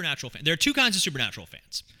to a Supernatural fan, there are two kinds of Supernatural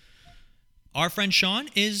fans. Our friend Sean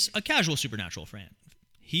is a casual Supernatural fan.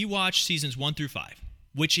 He watched seasons 1 through 5,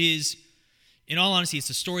 which is, in all honesty, it's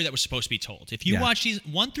the story that was supposed to be told. If you watch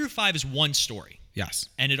season 1 through 5 is one story. Yes.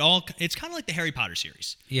 And it's kind of like the Harry Potter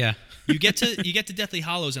series. Yeah. You get to Deathly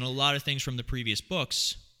Hallows, and a lot of things from the previous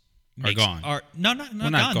books are gone. Not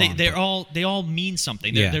gone. They all mean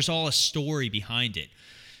something. There's all a story behind it.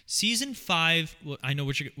 Season 5, I know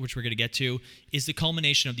which we're going to get to, is the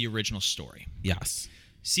culmination of the original story. Yes.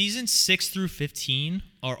 Seasons 6 through 15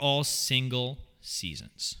 are all single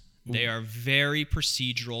seasons. They are very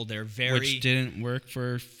procedural. They're very... Which didn't work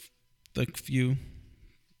for the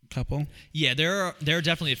couple. Yeah, there are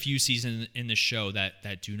definitely a few seasons in the show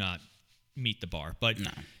that do not meet the bar. But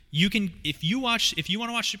no. You can, if you want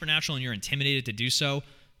to watch Supernatural and you're intimidated to do so,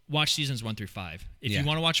 watch seasons 1 through 5. If you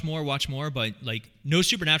want to watch more, but like no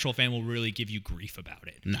Supernatural fan will really give you grief about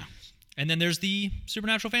it. No. And then there's the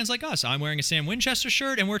Supernatural fans like us. I'm wearing a Sam Winchester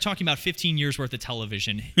shirt, and we're talking about 15 years worth of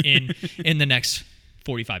television in the next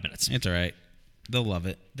 45 minutes. It's all right. They'll love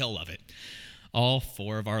it. They'll love it. All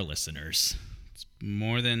 4 of our listeners. It's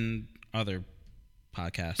more than other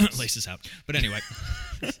podcasts. Laces out. But anyway,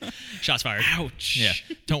 shots fired. Ouch. Yeah.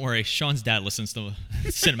 Don't worry. Sean's dad listens to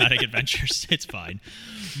Cinematic Adventures. It's fine.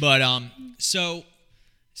 But so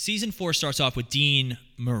season 4 starts off with Dean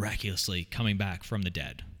miraculously coming back from the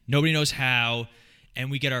dead. Nobody knows how,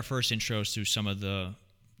 and we get our first intros to some of the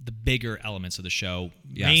bigger elements of the show,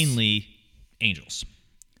 mainly angels.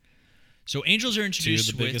 So angels are Two of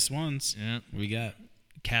introduced the with biggest ones. Yeah. We got.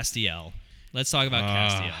 Castiel. Let's talk about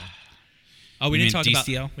Castiel. Oh, we didn't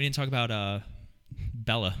talk about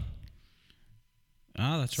Bella.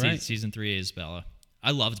 Oh, that's right. Season 3 is Bella.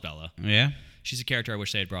 I loved Bella. Yeah. She's a character I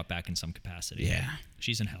wish they had brought back in some capacity. Yeah.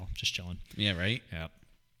 She's in hell, just chilling. Yeah, right? Yeah.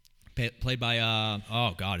 Played by,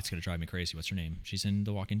 oh, God, it's going to drive me crazy. What's her name? She's in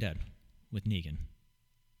The Walking Dead with Negan.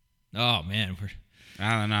 Oh, man.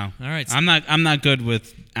 I don't know. All right. I'm not good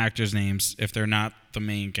with actors' names if they're not the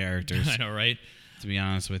main characters. I know, right? To be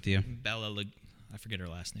honest with you. I forget her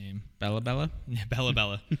last name. Bella? Yeah,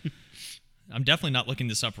 Bella. I'm definitely not looking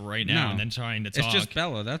this up right now and then trying to talk. It's just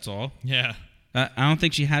Bella, that's all. Yeah. I don't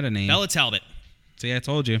think she had a name. Bella Talbot. See, I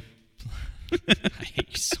told you. I hate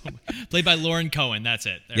you so much. Played by Lauren Cohen. That's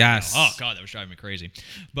it. There Yes. Oh, God, that was driving me crazy.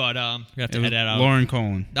 But we have to edit that out. Lauren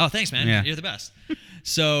Cohen. Oh, thanks, man. Yeah. You're the best.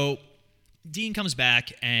 So Dean comes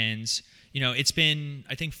back and, it's been,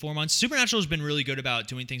 I think, 4 months. Supernatural has been really good about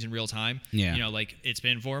doing things in real time. Yeah. Like it's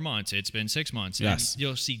been 4 months. It's been 6 months. Yes. And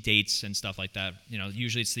you'll see dates and stuff like that.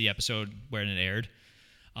 Usually it's the episode where it aired.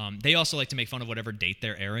 They also like to make fun of whatever date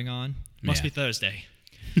they're airing on. Must be Thursday.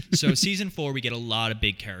 So season 4, we get a lot of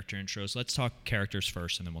big character intros. Let's talk characters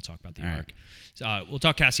first, and then we'll talk about the arc. So, we'll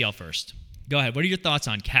talk Castiel first. Go ahead. What are your thoughts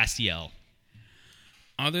on Castiel?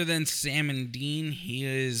 Other than Sam and Dean, he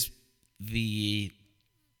is the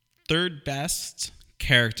third best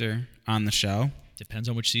character on the show. Depends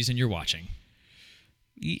on which season you're watching.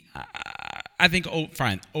 I think,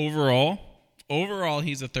 fine. Overall,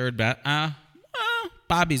 he's the third best.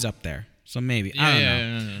 Bobby's up there, so maybe. I don't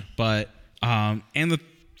know. Yeah. But, and the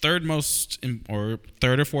third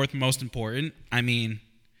or fourth most important, I mean,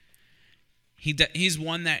 he's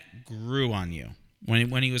one that grew on you.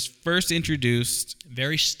 When he was first introduced.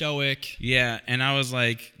 Very stoic. Yeah, and I was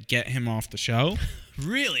like, get him off the show.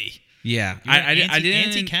 Really? Yeah. I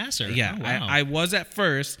didn't. Anti-casser. Yeah, oh, wow. I was at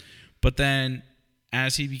first, but then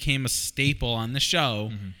as he became a staple on the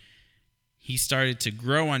show, he started to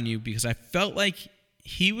grow on you because I felt like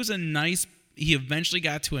he eventually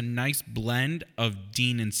got to a nice blend of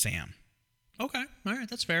Dean and Sam. Okay. All right.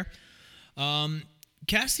 That's fair.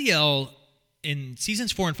 Castiel in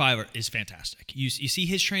seasons 4 and 5 is fantastic. You see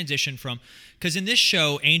his transition from, because in this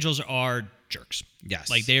show, angels are jerks. Yes.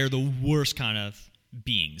 Like they're the worst kind of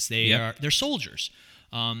beings. They're soldiers.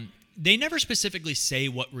 They never specifically say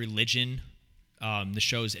what religion the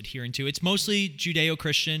show's adhering to. It's mostly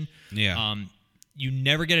Judeo-Christian. Yeah. You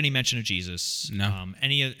never get any mention of Jesus. No.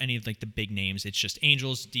 Any of like the big names. It's just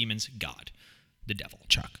angels, demons, God, the devil.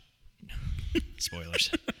 Chuck.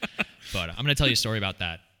 Spoilers. But I'm going to tell you a story about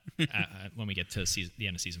that when we get to the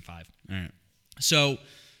end of season 5. All right. So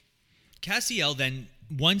Castiel then,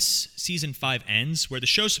 once season 5 ends, where the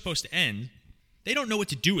show's supposed to end, they don't know what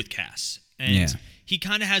to do with Cass. And he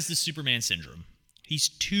kind of has the Superman syndrome. He's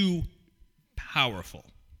too powerful,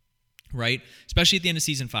 right? Especially at the end of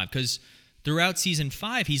season 5, because throughout season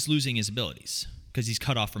 5, he's losing his abilities because he's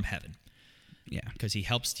cut off from heaven. Yeah. Because he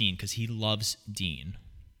helps Dean, because he loves Dean.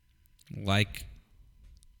 Like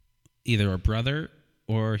either a brother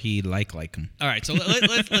or he like him. All right, so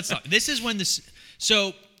let's talk. This is when this.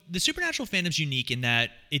 So the Supernatural fandom's unique in that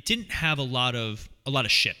it didn't have a lot of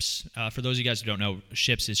ships. For those of you guys who don't know,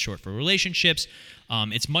 ships is short for relationships.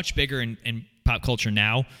 It's much bigger in pop culture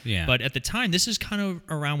now. Yeah. But at the time, this is kind of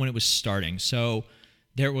around when it was starting. So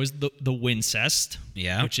there was the Wincest.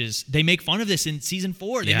 Yeah. Which is, they make fun of this in season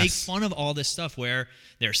 4. They Yes. make fun of all this stuff where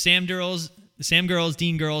there are Sam girls,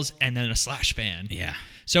 Dean girls, and then a Slash fan. Yeah.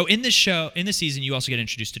 So in this season, you also get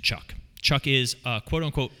introduced to Chuck. Chuck is a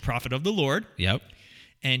quote-unquote prophet of the Lord. Yep.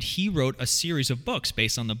 And he wrote a series of books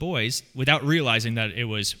based on the boys without realizing that it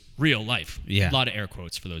was real life. Yeah. A lot of air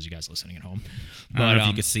quotes for those of you guys listening at home. I don't know if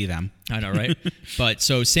you could see them. I know, right? But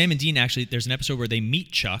so Sam and Dean actually, there's an episode where they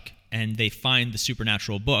meet Chuck and they find the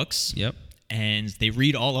Supernatural books. Yep. And they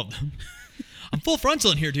read all of them. I'm full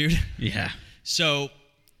frontal in here, dude. Yeah. So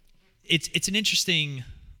it's an interesting...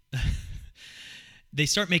 They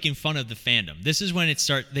start making fun of the fandom. This is when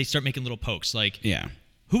they start making little pokes. Like, Yeah.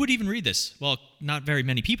 who would even read this? Well, not very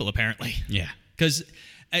many people, apparently. Yeah. Because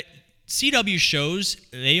CW shows,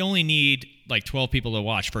 they only need like 12 people to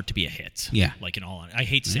watch for it to be a hit. Yeah. Like in all, I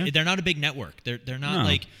hate to say, they're not a big network. They're not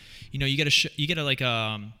like, you get like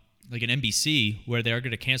an NBC where they're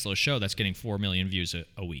going to cancel a show that's getting 4 million views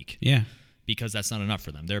a week. Yeah. Because that's not enough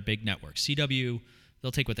for them. They're a big network. CW,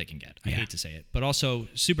 they'll take what they can get. I Yeah. hate to say it. But also,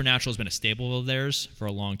 Supernatural has been a staple of theirs for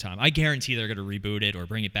a long time. I guarantee they're going to reboot it or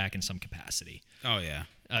bring it back in some capacity. Oh, yeah.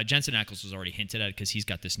 Jensen Ackles was already hinted at because he's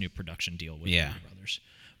got this new production deal with Yeah. Warner Brothers.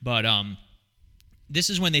 But this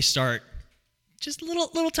is when they start just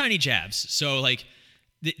little tiny jabs. So like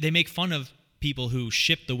they make fun of people who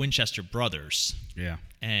ship the Winchester brothers. Yeah.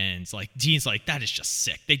 And like Dean's like, that is just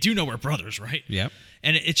sick. They do know we're brothers, right? Yep.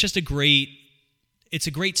 And it's just a great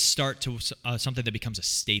start to something that becomes a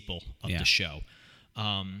staple of the show.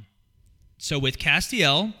 So with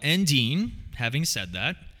Castiel and Dean, having said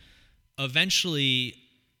that, eventually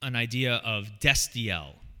an idea of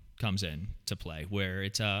Destiel comes in to play, where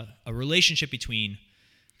it's a relationship between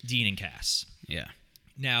Dean and Cass. Yeah.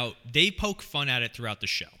 Now, they poke fun at it throughout the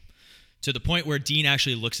show, to the point where Dean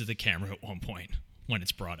actually looks at the camera at one point when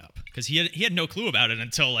it's brought up, because he had no clue about it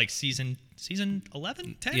until like season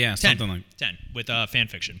 11, 10? Yeah, 10. something like 10 with fan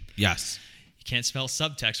fiction. Yes. You can't spell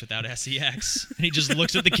subtext without sex, and he just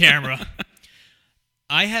looks at the camera.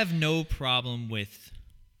 I have no problem with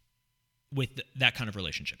that kind of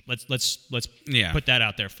relationship. Let's put that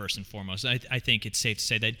out there first and foremost. I think it's safe to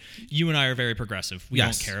say that you and I are very progressive. We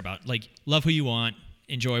don't care about, like, love who you want,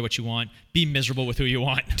 enjoy what you want, be miserable with who you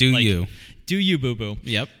want. Do you, boo boo.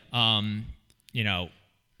 Yep.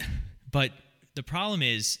 But the problem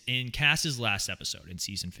is, in Cass's last episode in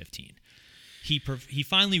season 15, he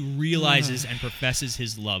finally realizes and professes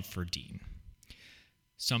his love for Dean.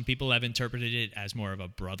 Some people have interpreted it as more of a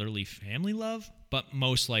brotherly family love, but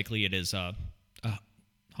most likely it is a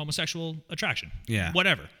homosexual attraction. Yeah.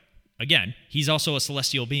 Whatever. Again, he's also a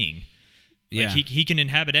celestial being. Yeah. Like he can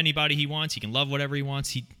inhabit anybody he wants. He can love whatever he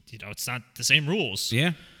wants. It's not the same rules.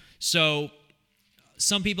 Yeah. So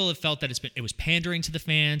some people have felt that it was pandering to the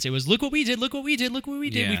fans. It was, look what we did, look what we did, look what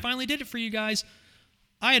we did. Yeah. We finally did it for you guys.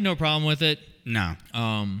 I had no problem with it. No.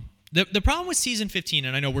 The problem with season 15,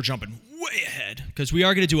 and I know we're jumping way ahead because we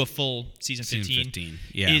are going to do a full season 15,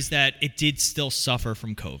 is that it did still suffer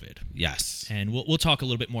from COVID. Yes. And we'll talk a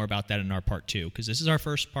little bit more about that in our part 2, because this is our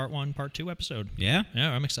first part 1, part 2 episode. Yeah?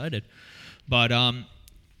 Yeah, I'm excited. But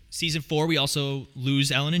season 4, we also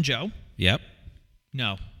lose Ellen and Joe. Yep.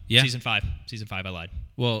 No. Yeah. Season 5. Season 5, I lied.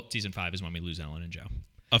 Well, season 5 is when we lose Ellen and Joe.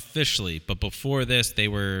 Officially, but before this, they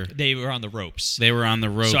were on the ropes. They were on the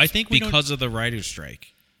ropes. So I think because of the writer's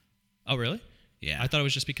strike. Oh, really? Yeah. I thought it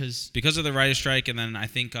was just because of the writer's strike, and then I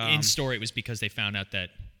think in story it was because they found out that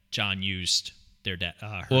John used their dad.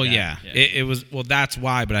 Well, dad. yeah. It was. Well, that's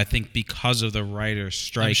why. But I think because of the writer's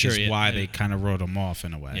strike is why they kind of wrote him off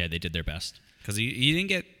in a way. Yeah, they did their best. Because you didn't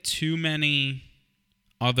get too many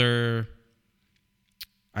other,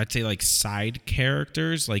 I'd say, like, side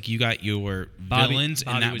characters. Like, you got your villains,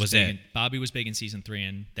 and that was it. Bobby was big in season 3,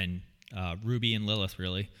 and then Ruby and Lilith,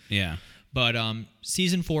 really. Yeah. But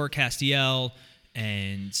season 4, Castiel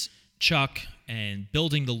and Chuck, and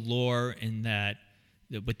building the lore in that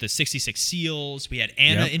with the 66 seals. We had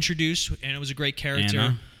Anna introduced. Anna was a great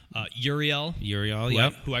character. Uriel,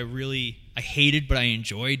 who I hated, but I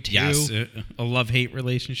enjoyed too. Yes, a love-hate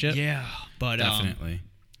relationship. Yeah, but definitely.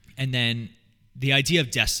 And then the idea of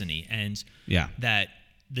destiny, and that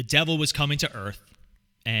the devil was coming to Earth,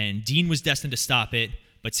 and Dean was destined to stop it.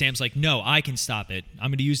 But Sam's like, no, I can stop it.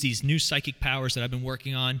 I'm going to use these new psychic powers that I've been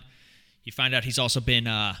working on. You find out he's also been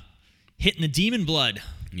hitting the demon blood.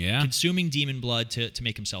 Yeah. Consuming demon blood to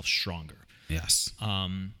make himself stronger. Yes.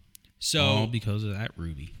 So all because of that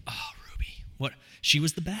Ruby. Oh, Ruby. What? She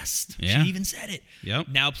was the best. Yeah. She even said it. Yep.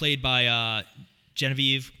 Now played by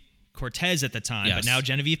Genevieve Cortez at the time. Yes. But now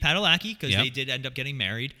Genevieve Padalecki, because they did end up getting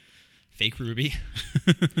married. Fake Ruby.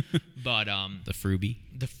 But the Fruby.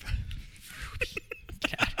 The Fruby.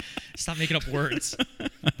 God, stop making up words.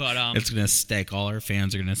 But it's gonna stick. All our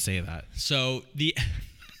fans are gonna say that. So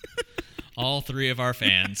all 3 of our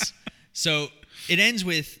fans. So it ends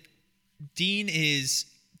with Dean is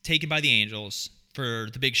taken by the angels for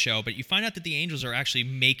the big show, but you find out that the angels are actually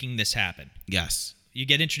making this happen. Yes. You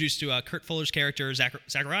get introduced to Kurt Fuller's character,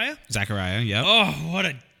 Zachariah. Zachariah, yep. Oh, what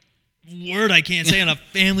a word I can't say on a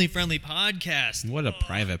family-friendly podcast. What a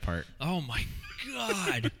private part. Oh, my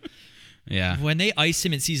God. Yeah. When they ice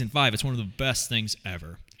him in season 5, it's one of the best things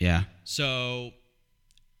ever. Yeah. So,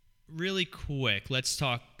 really quick, let's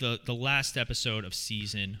talk the last episode of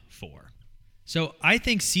season 4. So, I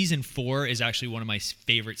think season 4 is actually one of my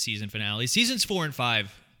favorite season finales. Seasons 4 and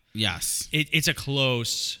 5. Yes. It's a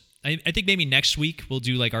close. I think maybe next week we'll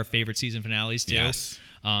do like our favorite season finales too. Yes.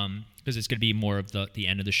 Because it's going to be more of the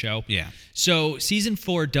end of the show. Yeah. So, season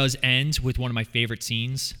 4 does end with one of my favorite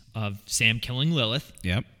scenes of Sam killing Lilith.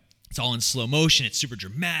 Yep. It's all in slow motion. It's super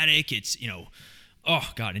dramatic. It's, oh,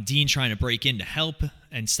 God. And Dean trying to break in to help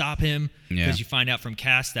and stop him. Yeah. Because you find out from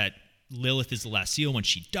Cass that Lilith is the last seal. When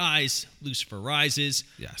she dies, Lucifer rises.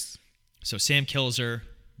 Yes. So Sam kills her.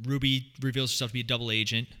 Ruby reveals herself to be a double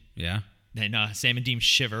agent. Yeah. Then Sam and Dean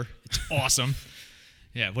shiver. It's awesome.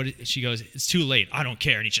 Yeah, she goes, it's too late. I don't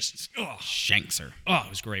care. And he just shanks her. Oh, it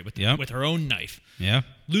was great with her own knife. Yeah.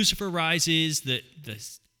 Lucifer rises. The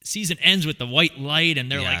season ends with the white light,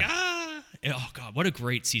 and they're like, oh god, what a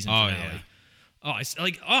great season finale. Yeah. Oh, it's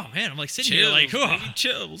like, oh man, I'm like sitting here like,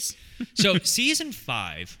 chills. So season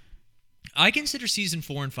 5, I consider season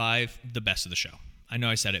 4 and 5 the best of the show. I know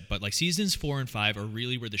I said it, but like seasons 4 and 5 are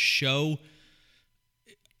really where the show.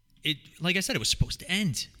 It, like I said, it was supposed to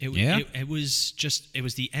end. It was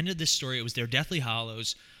the end of this story. It was their Deathly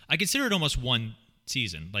Hallows. I consider it almost one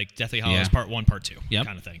season, like Deathly Hallows Part 1, Part 2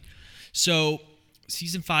 kind of thing. So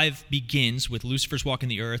season 5 begins with Lucifer's walking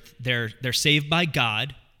the earth. They're saved by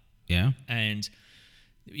God. Yeah. And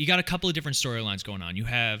you got a couple of different storylines going on. You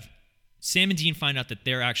have Sam and Dean find out that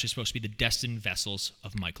they're actually supposed to be the destined vessels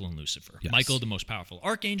of Michael and Lucifer. Yes. Michael, the most powerful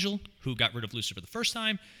archangel, who got rid of Lucifer the first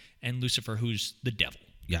time, and Lucifer, who's the devil.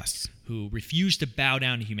 Yes. Who refused to bow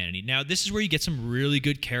down to humanity. Now, this is where you get some really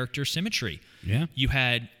good character symmetry. Yeah. You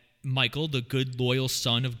had Michael, the good, loyal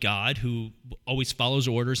son of God, who always follows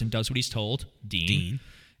orders and does what he's told, Dean.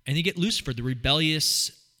 And you get Lucifer, the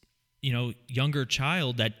rebellious, younger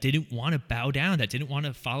child that didn't want to bow down, that didn't want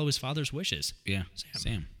to follow his father's wishes. Yeah.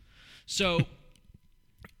 Sam. So,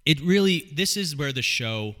 this is where the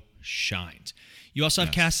show shined. You also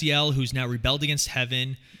have Castiel, who's now rebelled against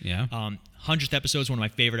heaven. Yeah. 100th episode is one of my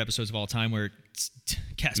favorite episodes of all time, where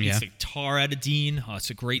Cass beats the tar out of Dean. Oh, it's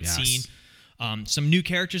a great scene. Some new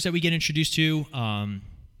characters that we get introduced to.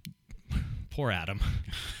 Poor Adam.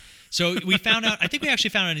 So we found out, I think we actually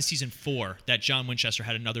found out in season 4 that John Winchester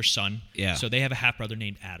had another son. Yeah. So they have a half-brother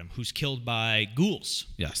named Adam, who's killed by ghouls.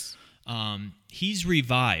 Yes. He's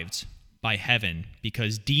revived by heaven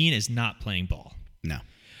because Dean is not playing ball. No.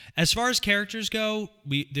 As far as characters go,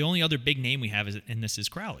 the only other big name we have in this is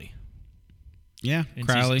Crowley. Yeah, in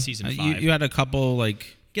Crowley. Season 5. You had a couple,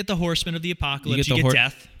 like... Get the Horsemen of the Apocalypse. You get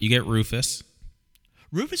Death. You get Rufus.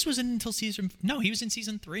 Rufus was in until season... No, he was in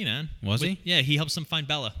season 3, man. Was he? Yeah, he helps them find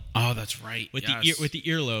Bella. Oh, that's right. With the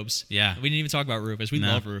earlobes. Yeah. We didn't even talk about Rufus. We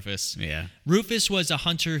love Rufus. Yeah. Rufus was a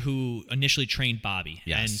hunter who initially trained Bobby.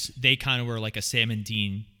 Yes. And they kind of were like a Sam and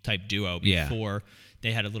Dean type duo before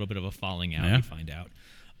they had a little bit of a falling out, we find out.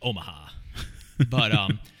 Omaha. But,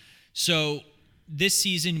 so this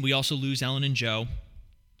season, we also lose Ellen and Joe.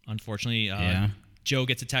 Unfortunately, Joe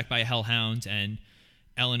gets attacked by a hellhound, and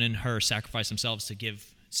Ellen and her sacrifice themselves to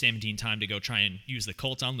give Sam and Dean time to go try and use the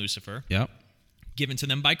cult on Lucifer. Yep. Given to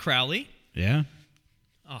them by Crowley. Yeah.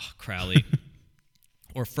 Oh, Crowley.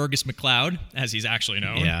 Or Fergus McLeod, as he's actually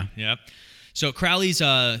known. Yeah. Yep. So Crowley's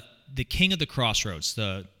the king of the Crossroads,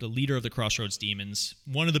 the leader of the Crossroads demons,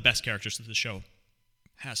 one of the best characters that the show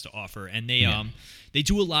has to offer. And they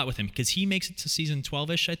do a lot with him because he makes it to season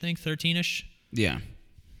 12-ish, I think, 13-ish. Yeah.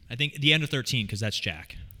 I think the end of 13, because that's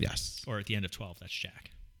Jack. Yes. Or at the end of 12, that's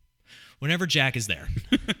Jack. Whenever Jack is there.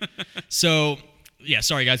 So,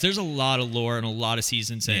 sorry, guys. There's a lot of lore and a lot of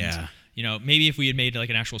seasons. And, maybe if we had made like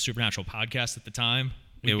an actual Supernatural podcast at the time,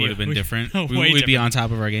 it would have been different. We'd be on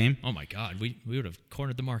top of our game. Oh, my God. We would have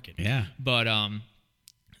cornered the market. Yeah. But,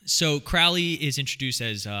 so Crowley is introduced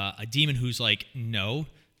as a demon who's like, no,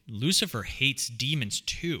 Lucifer hates demons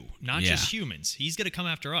too, not just humans. He's going to come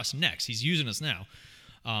after us next. He's using us now.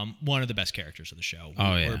 One of the best characters of the show.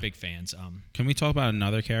 We're big fans. Can we talk about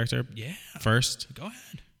another character? Yeah. First? Go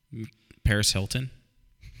ahead. Paris Hilton.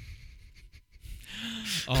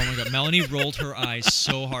 Oh my God. Melanie rolled her eyes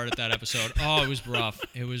so hard at that episode. Oh, it was rough.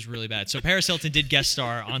 It was really bad. So Paris Hilton did guest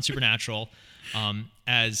star on Supernatural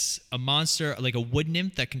as a monster, like a wood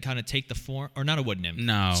nymph that can kind of take the form, or not a wood nymph.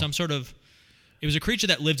 No. Some sort of, it was a creature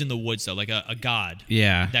that lived in the woods though, like a god.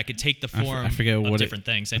 Yeah. That could take the form I forget of what different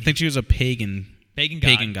things. And I think she was a pagan god.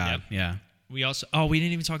 Yep. Yeah. We also, we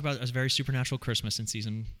didn't even talk about a very Supernatural Christmas in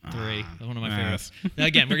season 3. That's one of my favorites.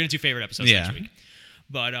 Again, we're going to do favorite episodes next week.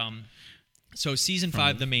 But, so season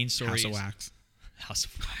 5, the main story House of Wax. House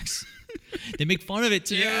of Wax. They make fun of it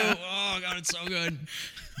too. Yeah. Oh God, it's so good.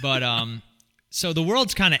 But, so the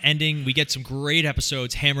world's kind of ending. We get some great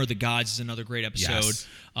episodes. Hammer of the Gods is another great episode. Yes.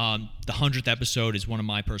 The 100th episode is one of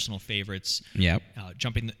my personal favorites. Yep. Not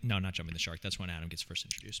Jumping the Shark. That's when Adam gets first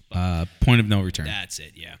introduced. But Point of No Return. That's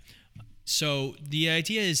it, yeah. So the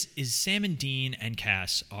idea is Sam and Dean and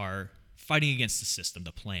Cass are fighting against the system,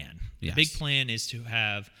 the plan. Yes. The big plan is to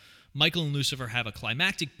have Michael and Lucifer have a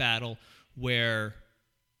climactic battle where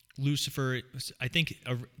Lucifer, I think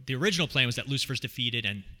the original plan was that Lucifer's defeated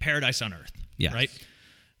and paradise on earth, right?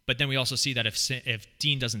 But then we also see that if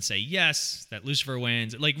Dean doesn't say yes, that Lucifer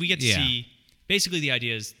wins. Like we get to see, basically the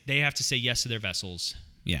idea is they have to say yes to their vessels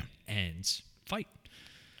and fight.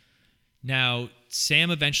 Now,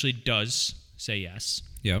 Sam eventually does say yes.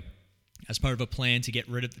 Yep. as part of a plan to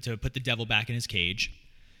to put the devil back in his cage,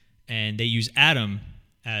 and they use Adam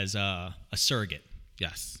as a surrogate.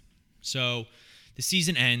 Yes. So the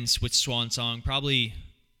season ends with Swan Song. Probably,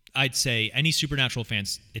 I'd say any Supernatural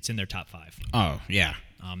fans, it's in their top 5. Oh, yeah.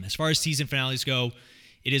 As far as season finales go,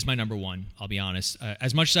 it is my number 1. I'll be honest.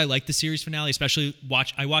 As much as I like the series finale, especially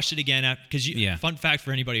I watched it again because fun fact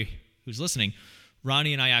for anybody who's listening,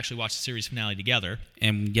 Ronnie and I actually watched the series finale together.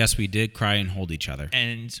 And yes, we did cry and hold each other.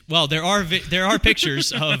 And well, there are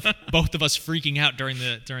pictures of both of us freaking out during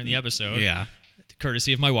the episode. Yeah.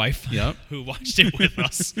 Courtesy of my wife, yep. who watched it with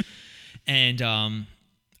us. And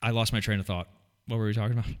I lost my train of thought. What were we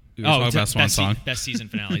talking about? We were talking about Swan Song. Best season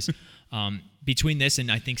finales. Between this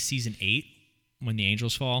and I think season 8, when the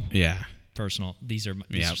angels fall. Yeah. Personal. These are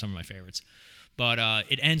some of my favorites. But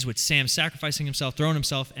it ends with Sam sacrificing himself, throwing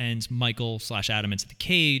himself and Michael/Adam into the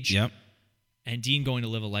cage. Yep. And Dean going to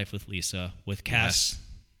live a life with Lisa, with Cass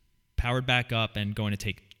powered back up and going to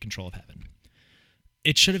take control of heaven.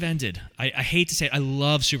 It should have ended. I hate to say it. I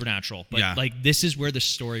love Supernatural, but this is where the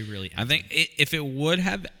story really ends. I think if it would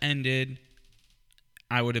have ended,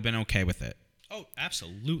 I would have been okay with it. Oh,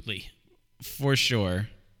 absolutely. For sure.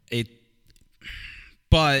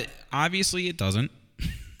 But obviously it doesn't.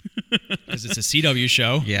 Because it's a CW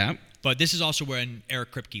show. Yeah. But this is also when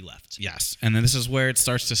Eric Kripke left. Yes. And then this is where it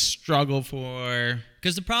starts to struggle for...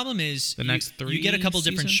 Because the problem is the next 3 you get a couple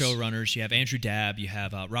seasons? different showrunners. You have Andrew Dabb, you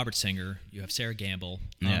have Robert Singer, you have Sarah Gamble,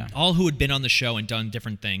 all who had been on the show and done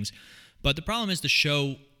different things. But the problem is the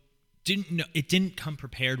show didn't come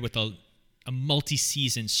prepared with a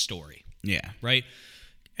multi-season story. Yeah. Right?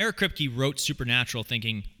 Eric Kripke wrote Supernatural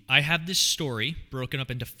thinking, I have this story broken up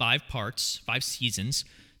into 5 parts, 5 seasons.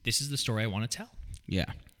 This is the story I want to tell. Yeah.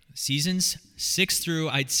 Seasons 6 through,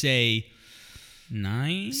 I'd say...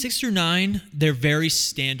 9? 6 through 9, they're very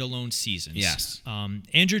standalone seasons. Yes.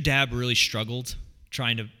 Andrew Dabb really struggled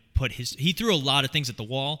trying to put he threw a lot of things at the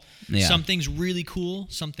wall. Yeah. Some things really cool,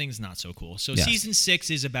 some things not so cool. So season 6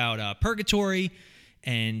 is about purgatory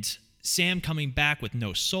and Sam coming back with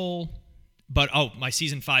no soul. But, my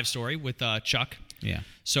season 5 story with Chuck. Yeah.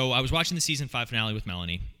 So I was watching the season 5 finale with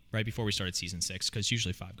Melanie right before we started season 6, because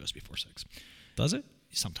usually 5 goes before 6. Does it?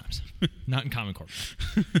 Sometimes. Not in Common Core.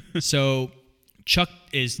 So Chuck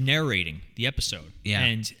is narrating the episode. Yeah.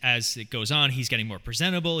 And as it goes on, he's getting more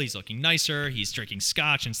presentable. He's looking nicer. He's drinking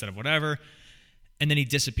scotch instead of whatever. And then he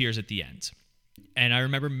disappears at the end. And I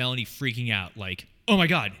remember Melanie freaking out like, oh my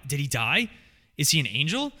God, did he die? Is he an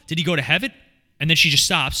angel? Did he go to heaven? And then she just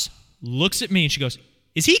stops, looks at me, and she goes,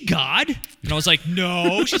 is he God? And I was like,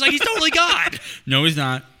 no. She's like, he's totally God. No, he's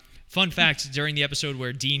not. Fun fact, during the episode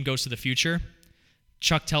where Dean goes to the future,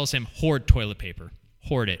 Chuck tells him, hoard toilet paper.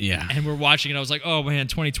 Hoard it. Yeah. And we're watching it. I was like, oh, man,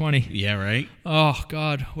 2020. Yeah, right? Oh,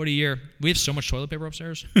 God, what a year. We have so much toilet paper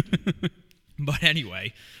upstairs. But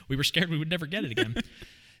anyway, we were scared we would never get it again.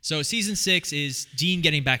 So season 6 is Dean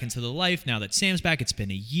getting back into the life. Now that Sam's back, it's been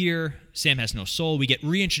a year. Sam has no soul. We get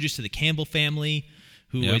reintroduced to the Campbell family,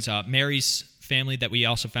 who is Mary's family, that we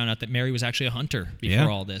also found out that Mary was actually a hunter before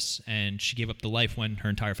all this, and she gave up the life when her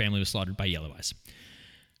entire family was slaughtered by Yellow Eyes.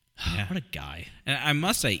 Yeah. What a guy. And I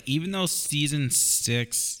must say, even though season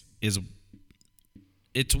 6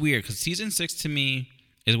 it's weird, because season 6 to me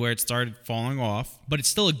is where it started falling off. But it's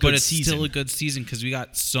still a good season. It's still a good season because we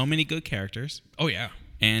got so many good characters. Oh, yeah.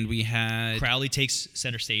 And we had... Crowley takes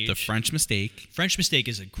center stage. The French Mistake. French Mistake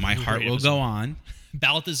is a great My Heart Will episode. Go On.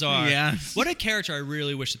 Balthazar. Yeah. What a character I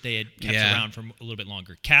really wish that they had kept around for a little bit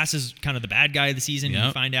longer. Cass is kind of the bad guy of the season.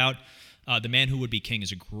 You find out. The Man Who Would Be King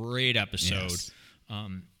is a great episode. Yes.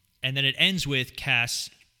 And then it ends with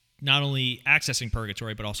Cass not only accessing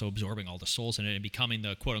purgatory, but also absorbing all the souls in it and becoming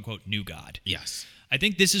the quote-unquote new god. Yes. I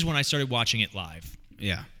think this is when I started watching it live.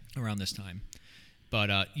 Yeah. Around this time.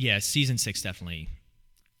 But, season 6 definitely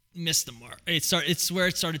missed the mark. It's where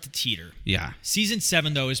it started to teeter. Yeah. Season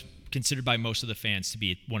 7, though, is considered by most of the fans to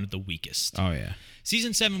be one of the weakest. Oh, yeah.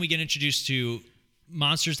 Season 7, we get introduced to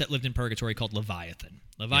monsters that lived in purgatory called Leviathan.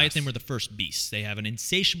 Leviathan were the first beasts. They have an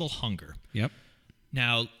insatiable hunger. Yep.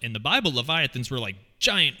 Now, in the Bible, Leviathans were like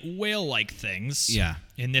giant whale-like things. Yeah.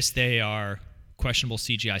 In this, they are questionable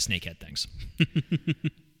CGI snakehead things.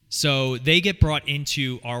 So they get brought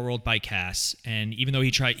into our world by Cass, and even though he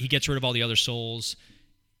gets rid of all the other souls,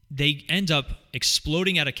 they end up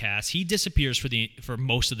exploding out of Cass. He disappears for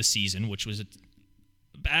most of the season, which was a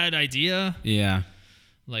bad idea. Yeah.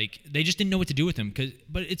 Like, they just didn't know what to do with him.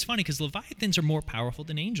 But it's funny because Leviathans are more powerful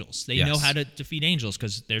than angels. They know how to defeat angels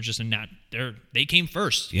because they're just they came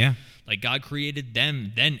first. Yeah. Like, God created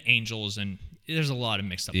them, then angels, and there's a lot of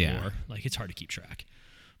mixed up lore. Like, it's hard to keep track.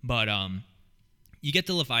 But you get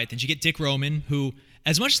the Leviathans. You get Dick Roman, who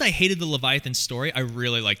as much as I hated the Leviathan story, I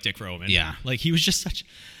really liked Dick Roman. Yeah. Like, he was just such...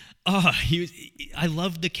 I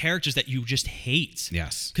love the characters that you just hate.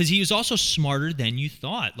 Yes. Because he was also smarter than you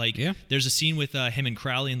thought. Like, Yeah. there's a scene with him and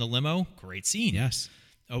Crowley in the limo. Great scene. Yes.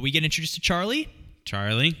 We get introduced to Charlie.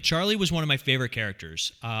 Charlie was one of my favorite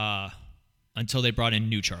characters until they brought in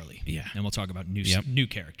new Charlie. Yeah. And we'll talk about new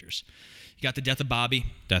characters. You got the death of Bobby.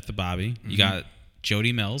 You got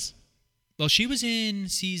Jody Mills. Well, she was in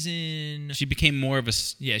season... She became more of a...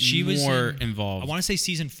 Yeah, she was more involved. I want to say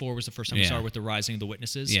season 4 was the first time we saw her with the Rising of the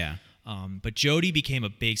Witnesses. Yeah. But Jody became a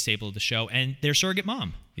big staple of the show, and their surrogate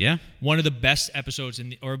mom. Yeah. One of the best episodes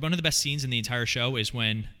or one of the best scenes in the entire show is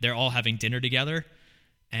when they're all having dinner together,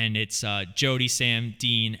 and it's Jody, Sam,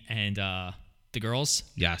 Dean, and the girls.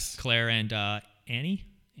 Yes. Claire and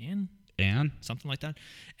Anne, something like that.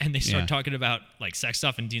 And they start talking about like sex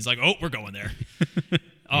stuff, and Dean's like, "Oh, we're going there."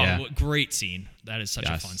 Great scene. That is such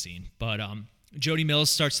a fun scene. But Jody Mills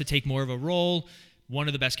starts to take more of a role. One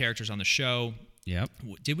of the best characters on the show. Yep.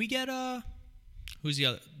 Did we get who's the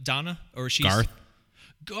other? Donna, or she's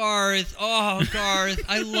Garth. Oh, Garth.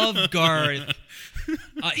 I love Garth.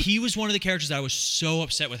 He was one of the characters that I was so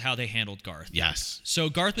upset with how they handled Garth. Yes. So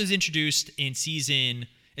Garth was introduced at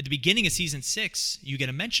the beginning of season 6. You get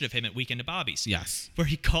a mention of him at Weekend at Bobby's. Yes. Where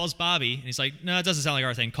he calls Bobby and he's like, "No, it doesn't sound like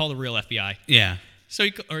our thing. Call the real FBI." Yeah. So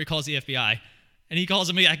he calls the FBI, and he calls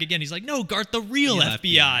him back again. He's like, "No, Garth, the real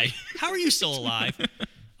FBI. How are you still alive?"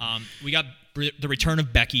 We got the return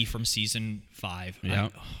of Becky from season 5. Yeah.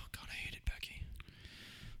 I hated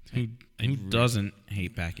Becky. Who doesn't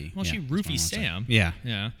hate Becky? Well, she roofies Sam. Yeah.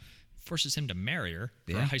 Yeah. Forces him to marry her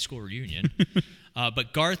for a Yeah. high school reunion.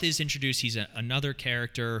 But Garth is introduced. He's another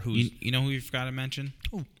character who's... You know who you forgot to mention?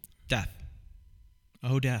 Oh. Death.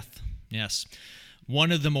 Oh, Death. Yes.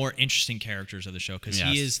 One of the more interesting characters of the show, because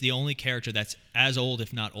he is the only character that's as old,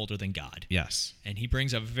 if not older, than God. Yes. And he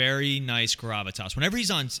brings a very nice gravitas. Whenever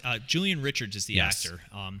he's on... Julian Richards is the actor.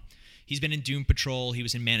 He's been in Doom Patrol. He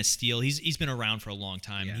was in Man of Steel. He's been around for a long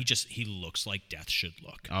time. Yeah. And he looks like Death should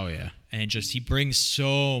look. Oh, yeah. And he brings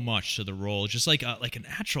so much to the role. Just like an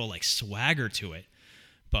actual swagger to it.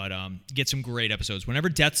 But get some great episodes. Whenever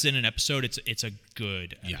Death's in an episode, it's a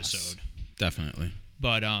good episode. Yes, definitely.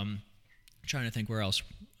 But I'm trying to think where else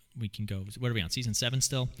we can go. What are we on? Season 7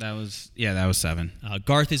 still? That was 7.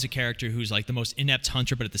 Garth is a character who's like the most inept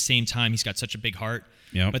hunter, but at the same time, he's got such a big heart.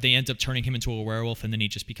 Yep. But they end up turning him into a werewolf, and then he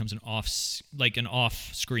just becomes an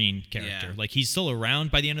off-screen character. Yeah. Like, he's still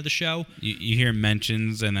around by the end of the show. You hear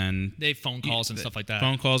mentions, and then they have phone calls and stuff like that.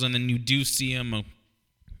 Phone calls, and then you do see him a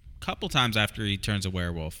couple times after he turns a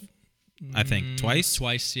werewolf. I think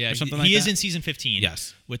twice, yeah. Or something he like is that? in season 15.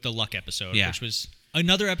 Yes. With the Luck episode, Yeah. which was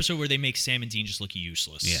another episode where they make Sam and Dean just look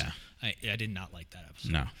useless. Yeah. I did not like that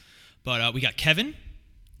episode. No. But we got Kevin.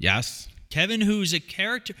 Yes. Kevin, who's a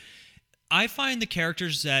character. I find the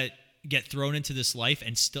characters that get thrown into this life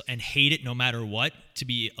and hate it no matter what to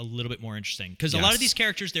be a little bit more interesting. Because a lot of these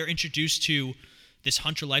characters, they're introduced to this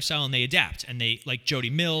hunter lifestyle and they adapt. And they, like Jody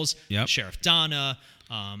Mills, Sheriff Donna,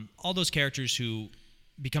 all those characters who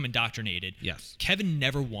become indoctrinated. Yes. Kevin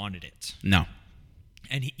never wanted it. No.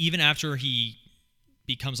 And even after he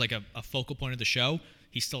becomes like a focal point of the show,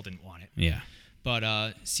 he still didn't want it. Yeah.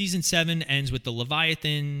 But season 7 ends with the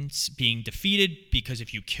Leviathans being defeated because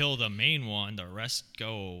if you kill the main one, the rest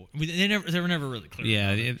go. They were never really clear.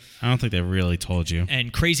 Yeah, I don't think they really told you.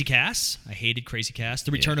 And Crazy Cass, I hated Crazy Cass.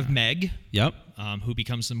 The return of Meg. Yep. Who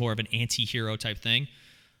becomes more of an anti-hero type thing.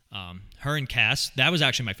 Her and Cass, that was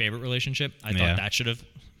actually my favorite relationship. I thought that should have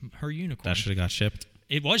her unicorn. That should have got shipped.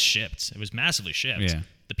 It was shipped. It was massively shipped. Yeah.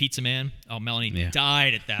 The Pizza Man. Oh, Melanie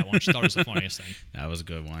died at that one. She thought it was the funniest thing. That was a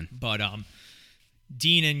good one. But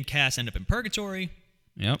Dean and Cass end up in purgatory.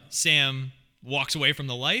 Yep. Sam walks away from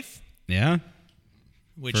the life. Yeah.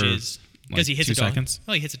 Which is because he hits a dog. Seconds?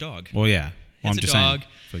 Oh, he hits a dog. Well, yeah. Well, hits a dog.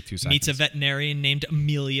 For like 2 seconds. Meets a veterinarian named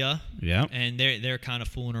Amelia. Yeah. And they're kind of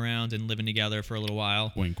fooling around and living together for a little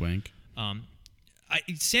while. Wink, wink.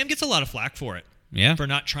 Sam gets a lot of flack for it. Yeah. For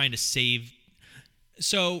not trying to save.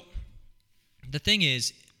 So the thing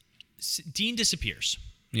is, Dean disappears.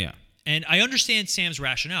 Yeah. And I understand Sam's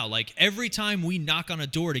rationale. Like, every time we knock on a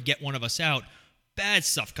door to get one of us out, bad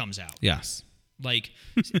stuff comes out. Yes. Like,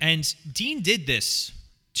 and Dean did this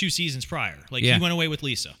 2 seasons prior. Like, he went away with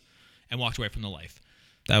Lisa and walked away from the life.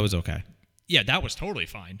 That was okay. Yeah, that was totally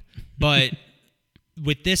fine. But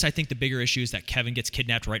with this, I think the bigger issue is that Kevin gets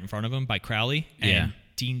kidnapped right in front of him by Crowley. And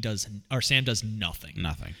Sam does nothing.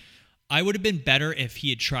 Nothing. I would have been better if he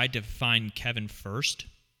had tried to find Kevin first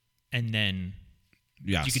and then...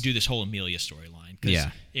 Yes. You could do this whole Amelia storyline. Yeah.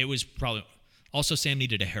 It was probably... Also, Sam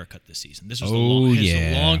needed a haircut this season. This was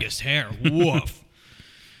his longest hair. Woof.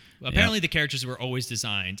 Apparently, the characters were always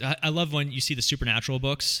designed. I love when you see the Supernatural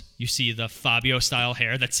books. You see the Fabio-style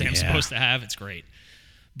hair that Sam's supposed to have. It's great.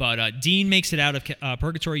 But Dean makes it out of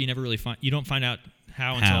purgatory. You don't find out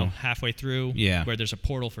how until halfway through. Yeah. Where there's a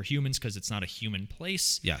portal for humans because it's not a human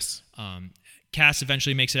place. Yes. Cass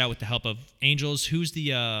eventually makes it out with the help of angels. Who's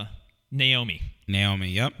the Naomi? Naomi.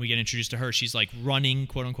 Yep. We get introduced to her. She's like running,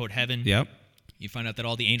 quote unquote, heaven. Yep. You find out that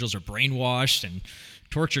all the angels are brainwashed and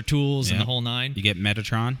torture tools and the whole nine. You get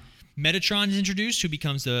Metatron. Metatron is introduced, who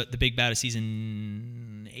becomes the big bad of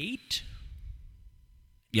season 8.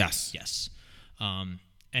 Yes. Yes.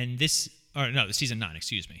 Season 9,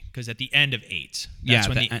 excuse me, because at the end of 8,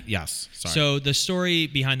 yes. Sorry. So the story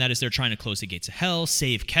behind that is they're trying to close the gates of hell,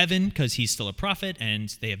 save Kevin because he's still a prophet, and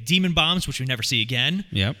they have demon bombs, which we never see again.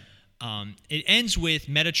 Yep. It ends with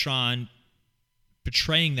Metatron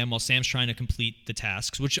betraying them while Sam's trying to complete the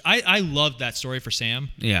tasks, which I love that story for Sam.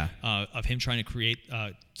 Yeah. Of him trying to create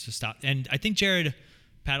to stop. And I think Jared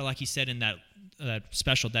Padalecki said in that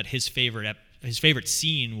special that his favorite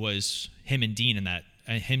scene was him and Dean in that.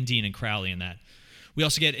 Him, Dean, and Crowley in that. We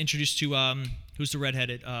also get introduced to who's the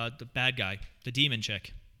redheaded, the bad guy, the demon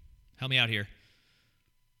chick. Help me out here.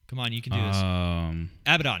 Come on, you can do this.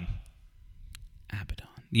 Abaddon.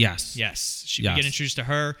 Yes. We get introduced to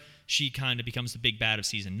her. She kind of becomes the big bad of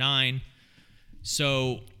season 9.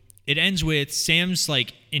 So it ends with Sam's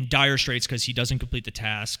like in dire straits because he doesn't complete the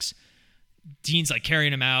tasks. Dean's like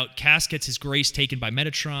carrying him out. Cass gets his grace taken by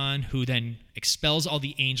Metatron, who then expels all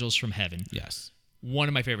the angels from heaven. Yes. One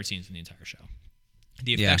of my favorite scenes in the entire show.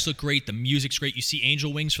 The effects look great. The music's great. You see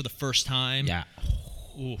angel wings for the first time. Yeah.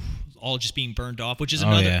 Ooh, all just being burned off, which is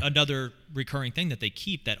another recurring thing that they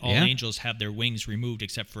keep, that all angels have their wings removed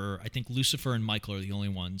except for, I think, Lucifer and Michael are the only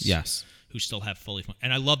ones who still have fully.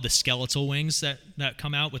 And I love the skeletal wings that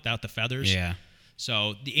come out without the feathers. Yeah.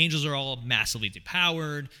 So the angels are all massively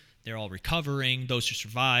depowered. They're all recovering, those who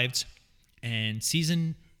survived. And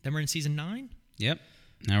then we're in season 9? Yep.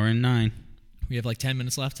 Now we're in 9. We have like 10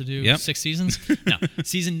 minutes left to do 6 seasons. No,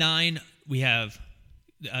 season 9, we have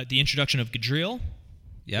the introduction of Gadriel,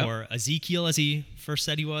 or Ezekiel, as he first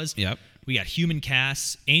said he was. Yep. We got human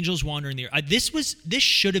Cass, angels wandering the earth. This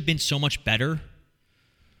should have been so much better.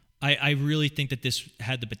 I really think that this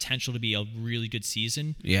had the potential to be a really good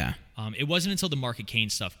season. Yeah. It wasn't until the Mark of Cain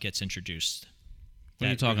stuff gets introduced. What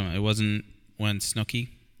are you talking about? It wasn't when Snooki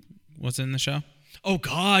was in the show? Oh,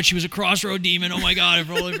 God, she was a crossroad demon. Oh, my God, I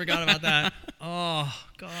totally forgot about that. Oh,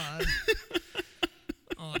 God.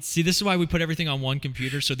 See, this is why we put everything on one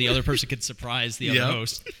computer so the other person could surprise the other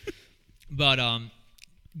host. But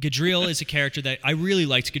Gadriel is a character that I really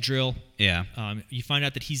liked. Gadriel. Yeah. You find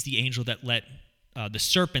out that he's the angel that let the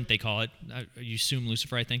serpent, they call it. You assume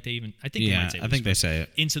Lucifer. I think they might say Lucifer, I think they say it.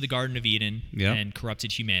 Into the Garden of Eden and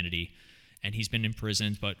corrupted humanity. And he's been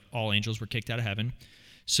imprisoned, but all angels were kicked out of heaven.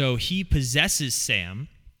 So he possesses Sam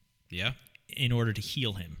in order to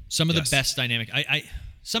heal him. Some of the best dynamic.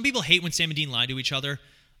 Some people hate when Sam and Dean lie to each other.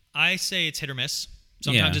 I say it's hit or miss.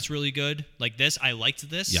 Sometimes it's really good. Like this, I liked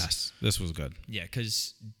this. Yes, this was good. Yeah,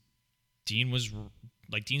 because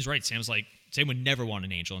Dean's right. Sam would never want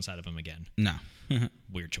an angel inside of him again. No.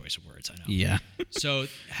 Weird choice of words, I know. Yeah. So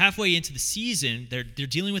halfway into the season, they're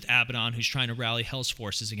dealing with Abaddon, who's trying to rally Hell's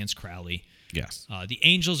forces against Crowley. Yes. The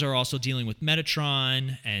angels are also dealing with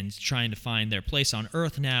Metatron and trying to find their place on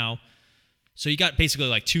Earth now. So you got basically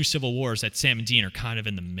like 2 civil wars that Sam and Dean are kind of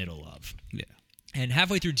in the middle of. Yeah. And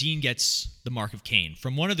halfway through, Dean gets the Mark of Cain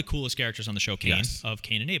from one of the coolest characters on the show, Cain, of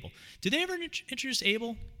Cain and Abel. Did they ever introduce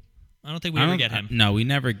Abel? I don't think we ever get him. No, we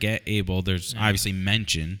never get Abel. There's obviously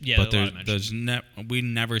mention, but we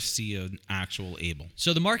never see an actual Abel.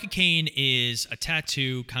 So the Mark of Cain is a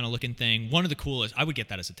tattoo kind of looking thing. One of the coolest. I would get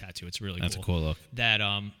that as a tattoo. It's really cool. That's a cool look. That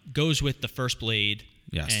goes with the first blade.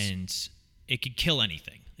 Yes. And it could kill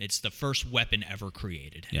anything. It's the first weapon ever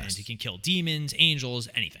created. Yes. And it can kill demons, angels,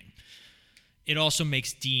 anything. It also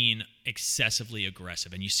makes Dean excessively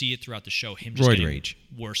aggressive. And you see it throughout the show, him just getting rage.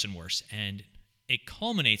 Worse and worse. And it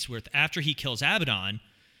culminates with, after he kills Abaddon,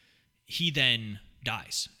 he then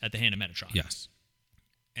dies at the hand of Metatron. Yes.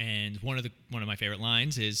 And one of my favorite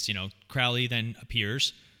lines is, Crowley then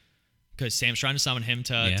appears because Sam's trying to summon him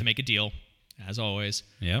to make a deal, as always.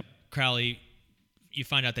 Yep. Crowley, you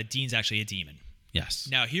find out that Dean's actually a demon. Yes.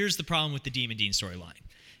 Now, here's the problem with the Demon Dean storyline.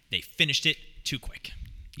 They finished it too quick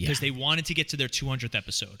because they wanted to get to their 200th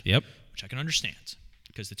episode. Yep. Which I can understand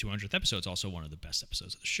because the 200th episode is also one of the best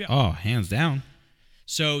episodes of the show. Oh, hands down.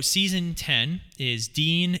 So season 10 is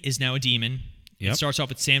Dean is now a demon. Yep. It starts off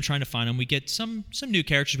with Sam trying to find him. We get some new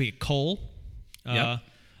characters. We get Cole.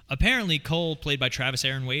 Apparently, Cole, played by Travis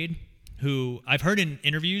Aaron Wade, who I've heard in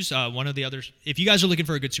interviews. One of the others, if you guys are looking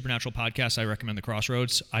for a good supernatural podcast, I recommend The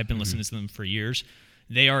Crossroads. I've been listening to them for years.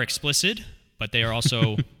 They are explicit, but they are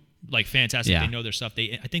also like fantastic. Yeah. They know their stuff.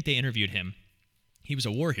 I think they interviewed him. He was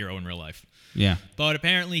a war hero in real life. Yeah. But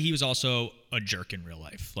apparently he was also a jerk in real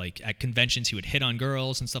life. Like at conventions, he would hit on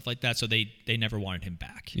girls and stuff like that. So they never wanted him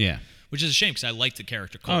back. Yeah. Which is a shame because I liked the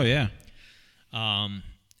character. Cole. Oh, yeah.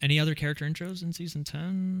 Any other character intros in season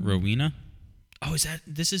 10? Rowena? Oh,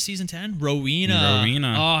 this is season 10?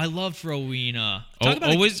 Rowena. Oh, I loved Rowena.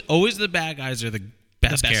 Always the bad guys are the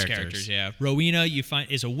best characters. Yeah. Rowena, you find,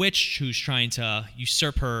 is a witch who's trying to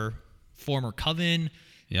usurp her former coven.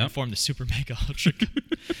 Yep. And form the super mega ultra.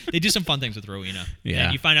 They do some fun things with Rowena. Yeah.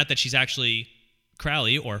 And you find out that she's actually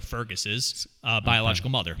Crowley, or Fergus's biological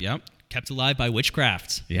mother. Yep. Kept alive by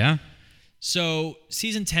witchcraft. Yeah. So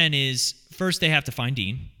season 10 is, first they have to find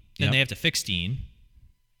Dean, then they have to fix Dean.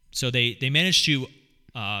 So they managed to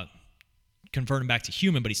convert him back to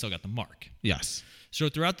human, but he still got the mark. Yes. So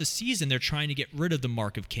throughout the season, they're trying to get rid of the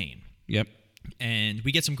mark of Cain. Yep. And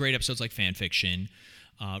we get some great episodes like fan fiction.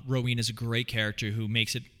 Rowena is a great character who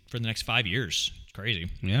makes it for the next 5 years. It's crazy.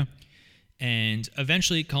 Yeah. And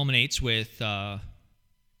eventually it culminates with them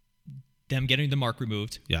getting the mark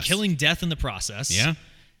removed, killing Death in the process. Yeah.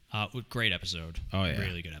 Great episode. Oh, yeah.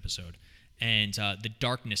 Really good episode. And the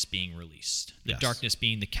darkness being released. The darkness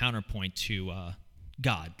being the counterpoint to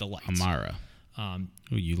God, the light. Amara.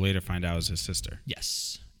 Who you later find out is his sister.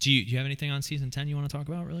 Yes. Do you have anything on season 10 you want to talk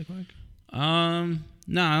about really quick? No,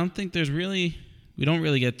 I don't think there's really... We don't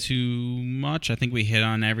really get too much. I think we hit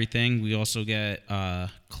on everything. We also get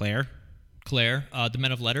Claire. The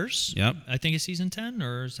Men of Letters. Yep. I think it's season 10,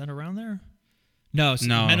 or is that around there? No.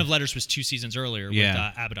 Men of Letters was 2 seasons earlier with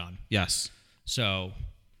Abaddon. Yes. So,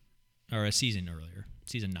 or a season earlier,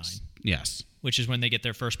 season 9. Yes. Which is when they get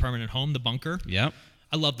their first permanent home, the bunker. Yep.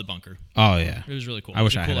 I love the bunker. Oh, yeah. It was really cool. I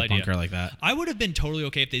wish I cool had a idea. bunker like that. I would have been totally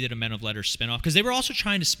okay if they did a Men of Letters spinoff, because they were also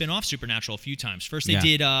trying to spin off Supernatural a few times. First they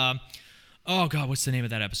did... oh, God, what's the name of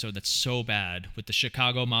that episode that's so bad? With the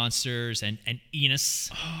Chicago Monsters and Enos.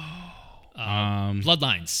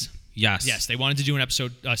 Bloodlines. Yes. Yes, they wanted to do an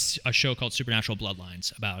episode, a show called Supernatural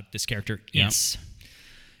Bloodlines about this character, Enos.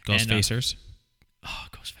 Ghostfacers.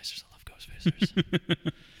 Ghostfacers. I love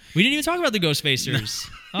Ghostfacers. We didn't even talk about the Ghostfacers.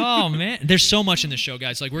 Oh, man. There's so much in this show,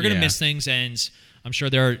 guys. Like, we're going to miss things, and I'm sure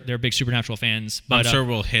they're big Supernatural fans. But, I'm sure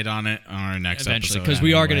we'll hit on it on our next eventually, episode. because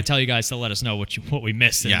we are going to tell you guys to let us know what we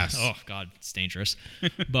missed. And, yes. Oh, God, it's dangerous.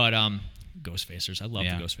 But Ghostfacers. I love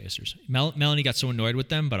the Ghostfacers. Melanie got so annoyed with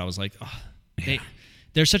them, but I was like,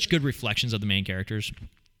 they're such good reflections of the main characters.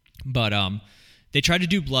 But they tried to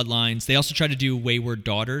do Bloodlines. They also tried to do Wayward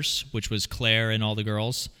Daughters, which was Claire and all the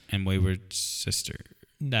girls. And Wayward Sister.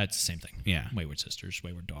 That's the same thing. Yeah. Wayward Sisters,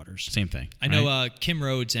 Wayward Daughters. Same thing. I know Kim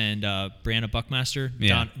Rhodes and Brianna Buckmaster,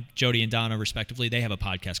 Jody and Donna, respectively, they have a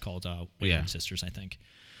podcast called Wayward Sisters, I think.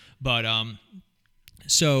 But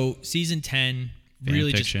so season 10,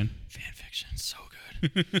 really just... Fan fiction, so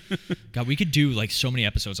good. God, we could do like so many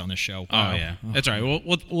episodes on this show. Wow. Oh, yeah. That's all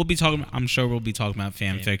right. We'll be talking... I'm sure we'll be talking about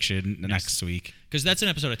fan fiction next week. Because that's an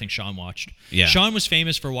episode I think Sean watched. Yeah. Sean was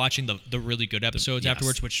famous for watching the really good episodes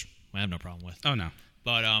afterwards, which I have no problem with. Oh, no.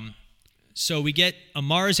 But so we get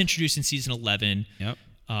Amara's introduced in season 11.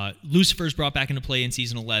 Yep. Lucifer's brought back into play in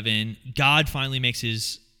season 11. God finally makes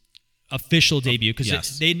his official debut,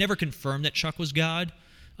 because they never confirmed that Chuck was God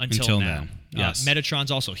until now. Yes. Metatron's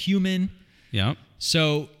also human. Yep.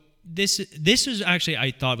 So this is actually, I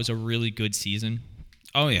thought, was a really good season.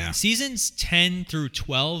 Oh, yeah. Seasons 10 through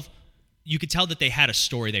 12, you could tell that they had a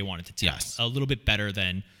story they wanted to tell. Yes. A little bit better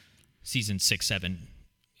than season 6, 7,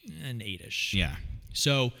 and 8-ish. Yeah.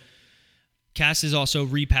 So Cass is also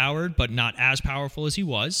repowered, but not as powerful as he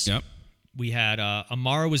was. Yep. We had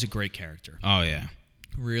Amara was a great character. Oh, yeah.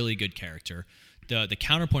 Really good character. The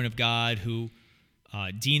counterpoint of God, who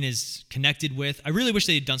Dean is connected with. I really wish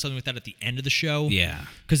they had done something with that at the end of the show. Yeah.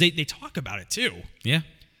 Because they talk about it too. Yeah.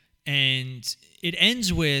 And it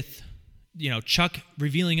ends with, Chuck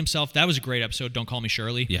revealing himself. That was a great episode. Don't Call Me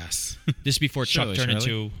Shirley. Yes. This is before Chuck turned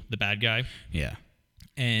into the bad guy. Yeah.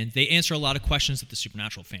 And they answer a lot of questions that the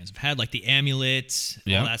Supernatural fans have had, like the amulet,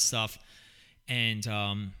 all that stuff. And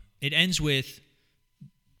it ends with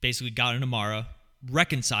basically God and Amara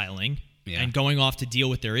reconciling and going off to deal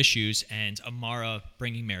with their issues, and Amara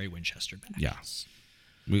bringing Mary Winchester back. Yes.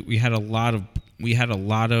 We had a lot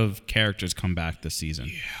of characters come back this season.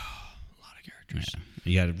 Yeah, a lot of characters. Yeah.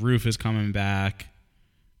 You had Rufus coming back.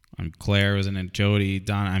 Claire was in it. Jody,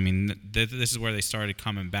 Donna. I mean, this is where they started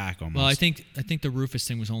coming back almost. Well, I think the Rufus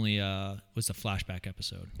thing was only was a flashback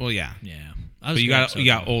episode. Well, yeah. Yeah. But you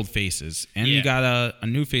got old faces, and you got a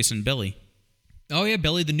new face in Billy. Oh yeah,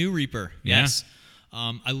 Billy the New Reaper. Yeah. Yes.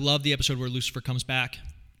 I love the episode where Lucifer comes back.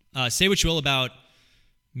 Say what you will about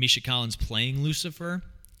Misha Collins playing Lucifer.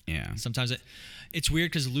 Yeah. Sometimes it's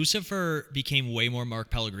weird because Lucifer became way more Mark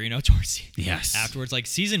Pellegrino towards afterwards. Like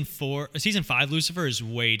season 5, Lucifer is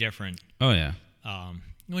way different. Oh yeah.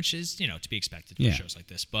 Which is to be expected for shows like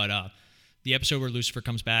this. But the episode where Lucifer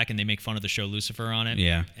comes back and they make fun of the show Lucifer on it.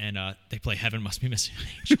 Yeah. And they play Heaven Must Be Missing an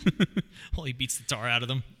Angel while he beats the tar out of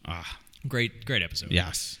them. Great episode.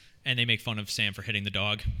 Yes. And they make fun of Sam for hitting the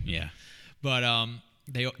dog. Yeah. But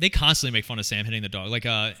they constantly make fun of Sam hitting the dog, like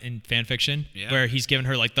in fan fiction, where he's giving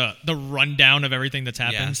her like the rundown of everything that's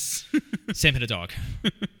happened. Yes. Sam hit a dog.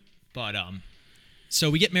 But so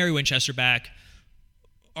we get Mary Winchester back.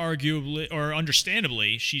 Arguably or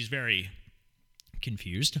understandably, she's very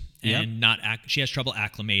confused and she has trouble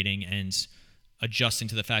acclimating and adjusting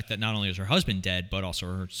to the fact that not only is her husband dead, but also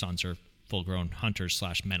her sons are full-grown hunters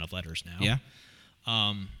 / men of letters now.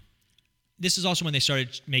 Yeah. This is also when they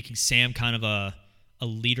started making Sam kind of a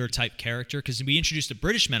leader type character, because we introduced the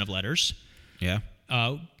British Men of Letters. Yeah.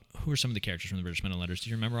 Who are some of the characters from the British Men of Letters? Do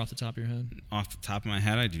you remember off the top of your head? Off the top of my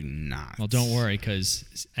head, I do not. Well, don't worry,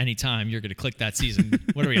 because anytime you're going to click that season.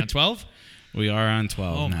 What are we on, 12? We are on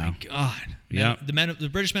 12 now. Oh, my God. Yeah. The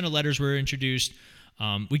British Men of Letters were introduced.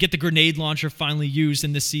 We get the grenade launcher finally used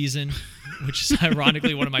in this season, which is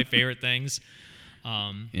ironically one of my favorite things.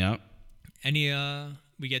 Yep.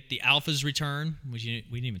 We get the Alphas return. We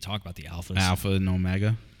didn't even talk about the Alphas. Alpha and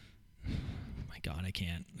Omega. Oh my God, I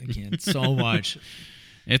can't so much.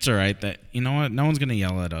 It's all right. That you know what? No one's gonna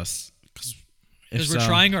yell at us because we're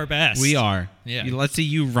trying our best. We are. Yeah. Let's see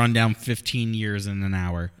you run down 15 years in an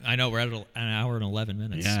hour. I know we're at an hour and 11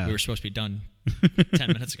 minutes. Yeah. We were supposed to be done 10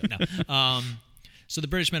 minutes ago. No. So the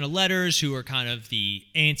British Men of Letters, who are kind of the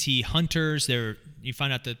anti-hunters, you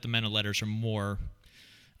find out that the Men of Letters are more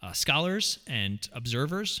scholars and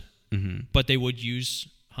observers, but they would use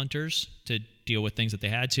hunters to deal with things that they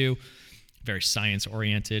had to. Very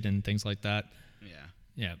science-oriented and things like that.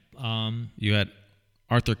 Yeah. You had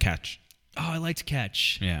Arthur Ketch. Oh, I liked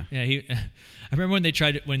Ketch. Yeah. Yeah. I remember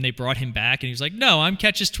when they brought him back, and he was like, "No, I'm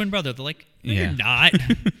Ketch's twin brother." They're like, "No, you're not."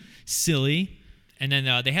 Silly. And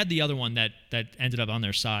then they had the other one that ended up on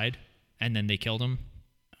their side, and then they killed him.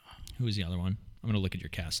 Who was the other one? I'm going to look at your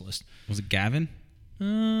cast list. Was it Gavin?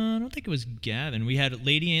 I don't think it was Gavin. We had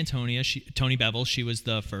Lady Antonia, Tony Bevel. She was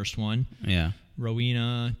the first one. Yeah.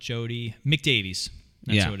 Rowena, Jody, Mick Davies.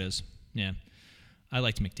 That's who it is. Yeah. I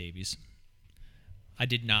liked Mick Davies. I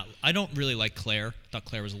don't really like Claire. Thought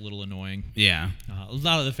Claire was a little annoying. Yeah. A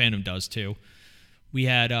lot of the fandom does too. We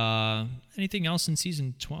had anything else in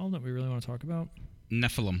season 12 that we really want to talk about?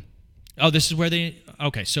 Nephilim. Oh, this is where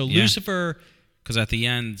so Lucifer. Because at the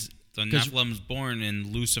end, the Nephilim's born, and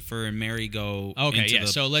Lucifer and Mary go into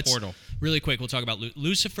the portal. Really quick, we'll talk about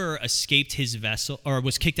Lucifer escaped his vessel, or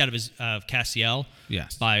was kicked out of his Castiel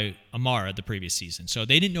by Amara the previous season. So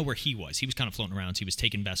they didn't know where he was. He was kind of floating around. So he was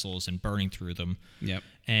taking vessels and burning through them. Yep.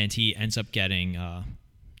 And he ends up getting,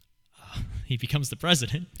 he becomes the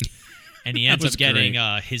president. And he ends up getting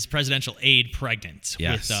his presidential aide pregnant.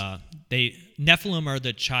 Yes. Nephilim are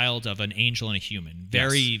the child of an angel and a human.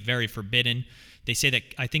 Very, very forbidden. They say that,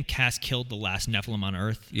 I think Cass killed the last Nephilim on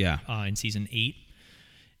Earth in season 8.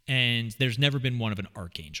 And there's never been one of an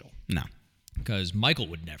archangel. No. Because Michael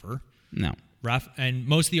would never. No. And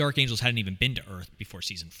most of the archangels hadn't even been to Earth before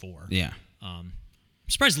season 4. Yeah. I'm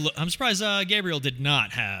surprised Gabriel did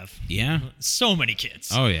not have so many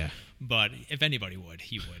kids. Oh, yeah. But if anybody would,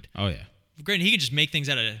 he would. Oh, yeah. Granted, he could just make things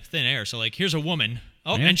out of thin air. So, like, here's a woman.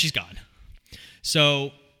 Oh, and she's gone.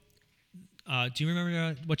 So, do you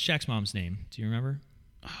remember what's Jack's mom's name? Do you remember?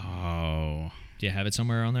 Oh. Do you have it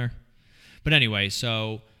somewhere on there? But anyway,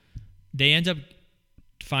 so they end up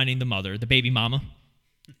finding the mother, the baby mama.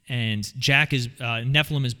 And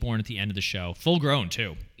Nephilim is born at the end of the show. Full grown,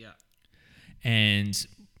 too. Yeah. And,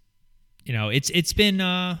 it's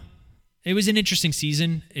been... It was an interesting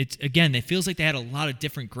season. It feels like they had a lot of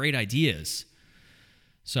different great ideas.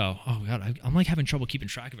 So, oh God, I'm like having trouble keeping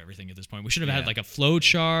track of everything at this point. We should have had like a flow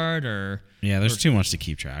chart or... Yeah, there's too much to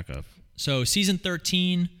keep track of. So season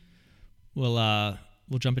 13, we'll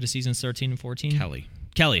jump into seasons 13 and 14.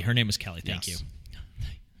 Kelly, her name was Kelly. Thank you.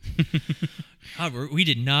 We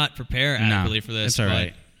did not prepare adequately for this. It's all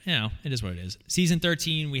right. It is what it is. Season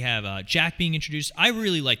 13, we have Jack being introduced. I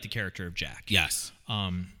really like the character of Jack. Yes.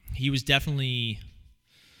 He was definitely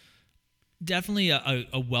definitely a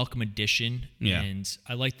welcome addition. Yeah. And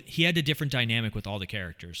I liked he had a different dynamic with all the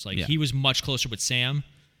characters. Like, Yeah. he was much closer with Sam.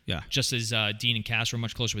 Yeah. Just as Dean and Cass were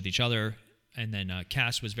much closer with each other. And then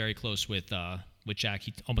Cass was very close with Jack.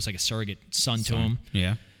 He almost like a surrogate son to him.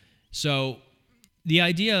 Yeah. So the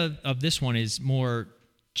idea of this one is more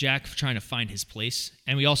Jack trying to find his place.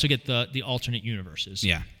 And we also get the alternate universes.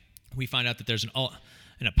 Yeah. We find out that there's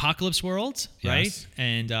an apocalypse world, right? Yes.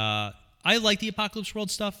 And I like the apocalypse world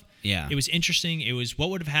stuff. Yeah. It was interesting. It was what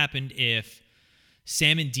would have happened if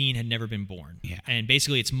Sam and Dean had never been born. Yeah. And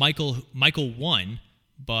basically it's Michael won,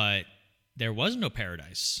 but there was no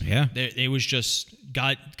paradise. Yeah. It was just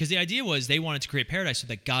God, because the idea was they wanted to create paradise so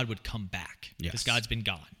that God would come back. Yes. Because God's been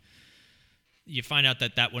gone. You find out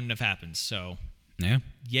that wouldn't have happened. So, Yeah.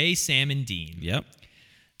 yay, Sam and Dean. Yep.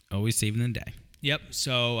 Always saving the day. Yep.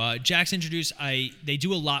 So Jack's introduced. They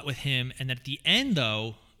do a lot with him, and then at the end,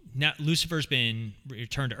 though, now Lucifer's been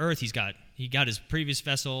returned to Earth. He got his previous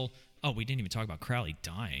vessel. Oh, we didn't even talk about Crowley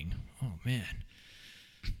dying. Oh man.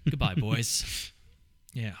 Goodbye, boys.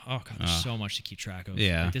 Yeah. Oh god, there's so much to keep track of.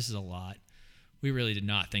 Yeah. Like, this is a lot. We really did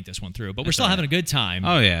not think this one through, but we're still having a good time.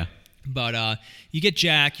 Oh yeah. But you get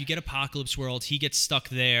Jack, you get Apocalypse World. He gets stuck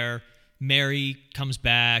there. Mary comes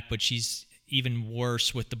back, but she's even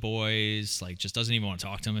worse with the boys. Like, just doesn't even want to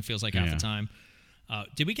talk to them. It feels like half the time.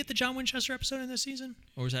 Did we get the John Winchester episode in this season,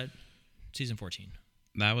 or was that season 14?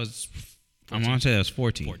 That was. 14. I want to say that was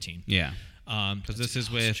 14. 14. Yeah. Because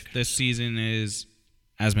this season is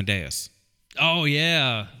Asmodeus. Oh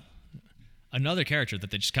yeah, another character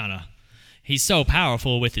that they just kind of. He's so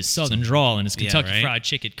powerful with his southern drawl and his Kentucky Fried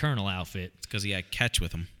Chicken Colonel outfit. It's because he had Catch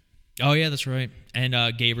with him. Oh yeah, that's right.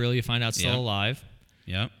 And Gabriel, you find out still alive.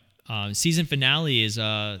 Yep. Season finale is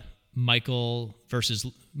Michael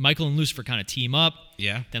and Lucifer kind of team up.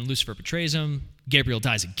 Yeah. Then Lucifer betrays him. Gabriel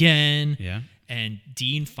dies again. Yeah. And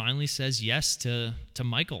Dean finally says yes to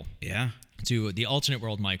Michael. Yeah. To the alternate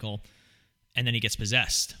world Michael. And then he gets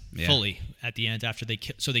possessed fully at the end after they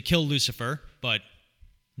kill Lucifer, but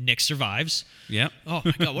Nick survives. Yep. Oh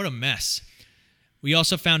my god, what a mess. We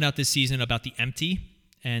also found out this season about the empty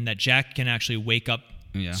and that Jack can actually wake up.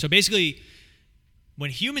 Yeah. So basically, when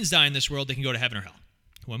humans die in this world, they can go to heaven or hell.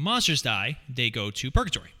 When monsters die, they go to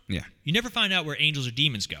purgatory. Yeah. You never find out where angels or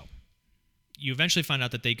demons go. You eventually find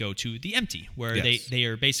out that they go to the empty, where they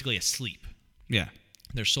are basically asleep. Yeah.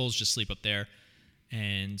 Their souls just sleep up there.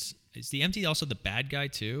 And is the empty also the bad guy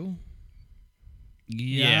too?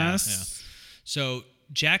 Yes. Yeah. So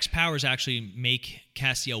Jack's powers actually make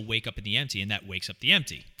Castiel wake up in the empty, and that wakes up the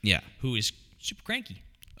empty. Yeah. Who is super cranky.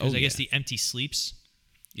 Because I guess the empty sleeps.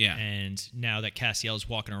 Yeah. And now that Castiel is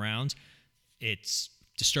walking around, it's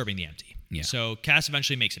disturbing the empty. Yeah. So Cass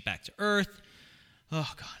eventually makes it back to Earth.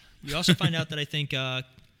 Oh God. You also find out that I think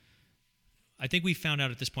we found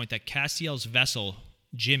out at this point that Castiel's vessel,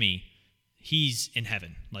 Jimmy, he's in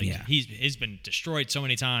heaven. Like he's been destroyed so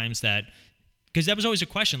many times that because that was always a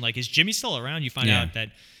question. Like, is Jimmy still around? You find out that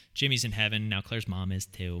Jimmy's in heaven now. Claire's mom is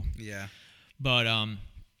too. Yeah. But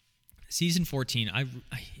season 14, I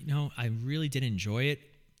really did enjoy it,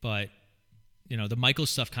 but the Michael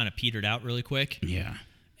stuff kind of petered out really quick. Yeah.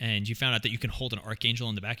 And you found out that you can hold an archangel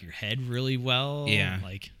in the back of your head really well. Yeah.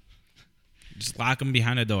 Like, just lock him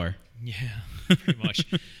behind a door. Yeah, pretty much.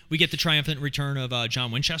 We get the triumphant return of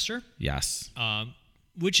John Winchester. Yes.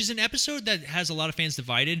 Which is an episode that has a lot of fans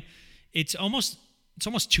divided. It's almost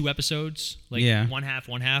 2 episodes, like one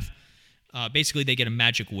half. Basically, they get a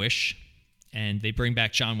magic wish, and they bring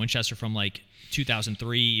back John Winchester from like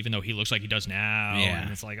 2003, even though he looks like he does now. Yeah.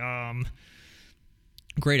 And it's like,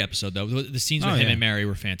 great episode though. The scenes with him and Mary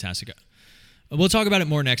were fantastic. We'll talk about it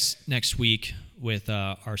more next week with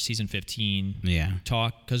our season 15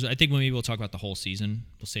 talk, because I think maybe we'll talk about the whole season.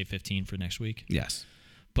 We'll save 15 for next week. Yes.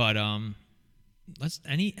 But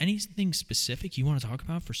anything specific you want to talk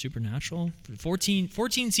about for Supernatural?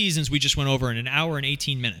 14 seasons we just went over in an hour and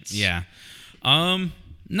 18 minutes. Yeah.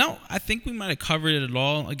 No, I think we might have covered it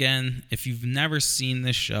all. Again, if you've never seen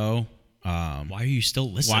this show, why are you still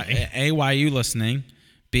listening? Why are you listening?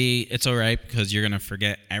 B, it's all right because you're going to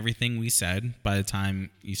forget everything we said by the time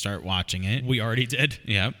you start watching it. We already did.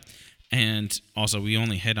 Yep. And also, we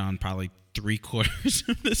only hit on probably 3/4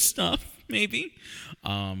 of this stuff, maybe.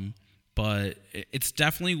 But it's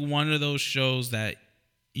definitely one of those shows that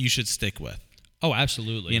you should stick with. Oh,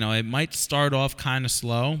 absolutely. It might start off kind of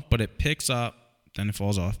slow, but it picks up, then it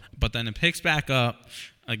falls off. But then it picks back up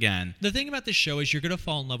again. The thing about this show is you're going to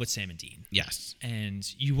fall in love with Sam and Dean. Yes. And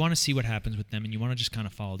you want to see what happens with them, and you want to just kind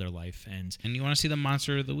of follow their life. And you want to see the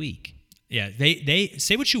monster of the week. Yeah, they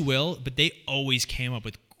say what you will, but they always came up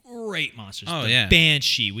with great monsters. Oh, the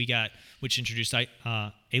Banshee. We got which introduced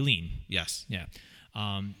Aileen. Yes. Yeah.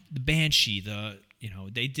 The Banshee,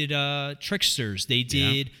 they did Tricksters, they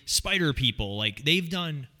did Spider People, like they've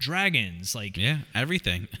done dragons, like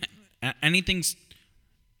everything. Anything's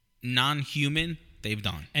non-human, they've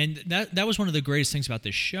done. And that was one of the greatest things about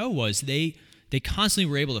this show was they constantly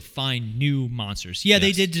were able to find new monsters. Yeah,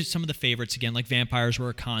 they did some of the favorites again, like vampires were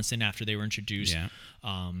a constant after they were introduced. Yeah.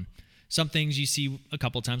 Some things you see a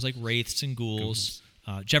couple of times, like wraiths and ghouls.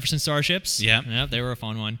 Jefferson Starships. Yeah, they were a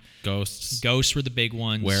fun one. Ghosts were the big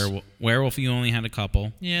ones. Werewolf, you only had a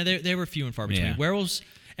couple. Yeah, they were few and far between. Yeah. Werewolves,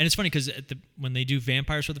 and it's funny because when they do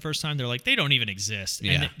vampires for the first time, they're like, they don't even exist.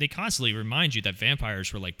 Yeah. And they constantly remind you that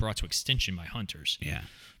vampires were like brought to extinction by hunters. Yeah.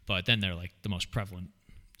 But then they're like the most prevalent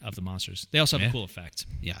of the monsters. They also have a cool effect.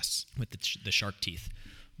 Yes. With the shark teeth.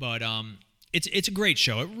 But it's a great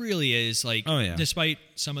show. It really is. Like, despite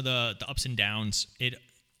some of the ups and downs,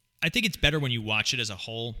 I think it's better when you watch it as a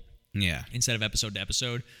whole. Yeah. Instead of episode to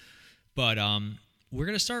episode. But we're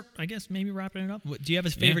going to start, I guess, maybe wrapping it up. Do you have a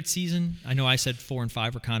favorite season? I know I said 4 and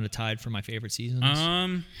 5 were kind of tied for my favorite seasons.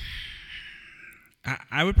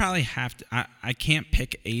 I would probably have to. I can't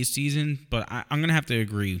pick a season, but I'm going to have to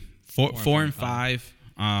agree. 4 and 5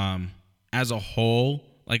 as a whole,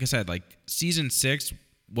 like I said, like season 6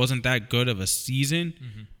 wasn't that good of a season,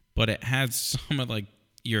 but it had some of like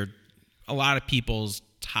a lot of people's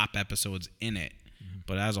top episodes in it.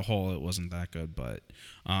 But as a whole, it wasn't that good. But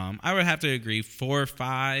I would have to agree. 4 or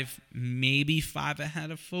 5, maybe 5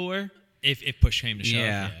 ahead of 4. If push came to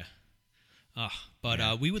shove, yeah.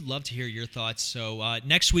 But we would love to hear your thoughts. So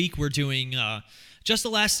next week we're doing just the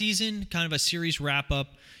last season, kind of a series wrap up.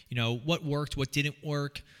 You know, what worked, what didn't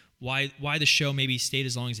work, why the show maybe stayed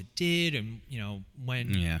as long as it did, and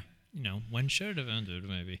when should it have ended,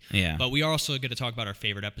 maybe. Yeah. But we are also going to talk about our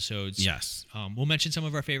favorite episodes. Yes. We'll mention some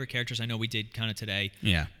of our favorite characters. I know we did kind of today.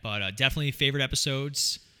 Yeah. But definitely favorite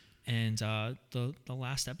episodes. And the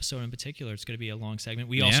last episode in particular, it's going to be a long segment.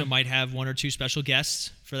 We also might have 1 or 2 special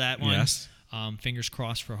guests for that one. Yes. Fingers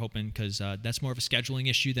crossed for hoping, because that's more of a scheduling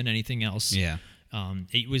issue than anything else. Yeah.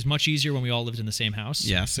 It was much easier when we all lived in the same house.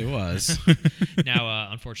 Yes, it was.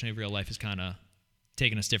 Now, unfortunately, real life is kind of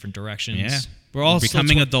taking us different directions. Yeah. We're all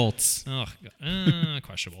becoming adults. Oh,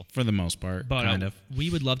 questionable. For the most part, but kind of. We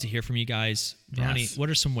would love to hear from you guys. Ronnie, Yes. what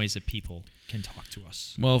are some ways that people can talk to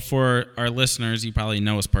us? Well, for our listeners, you probably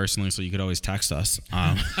know us personally, so you could always text us.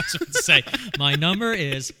 I was about to say, my number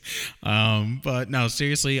is... but no,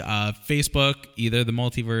 seriously, Facebook, either the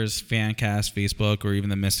Multiverse Fancast Facebook or even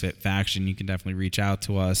the Misfit Faction, you can definitely reach out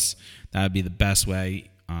to us. That would be the best way.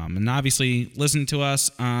 And obviously, listen to us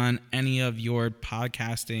on any of your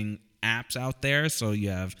podcasting apps out there. So you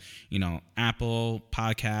have, Apple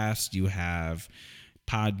Podcast, you have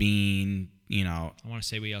Podbean, I want to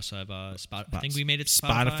say we also have Spotify. I think we made it to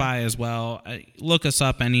Spotify as well. Look us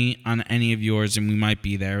up on any of yours, and we might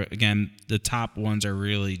be there. Again, the top ones are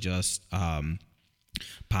really just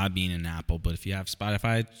Podbean and Apple. But if you have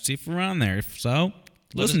Spotify, see if we're on there. If so,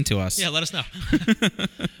 listen to us. Yeah, let us know.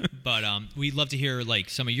 But we'd love to hear like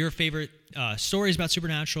some of your favorite stories about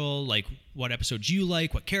Supernatural, like what episodes you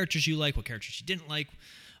like, what characters you like, what characters you didn't like.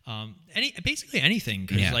 Basically anything.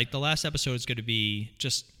 Because like the last episode is going to be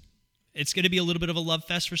it's going to be a little bit of a love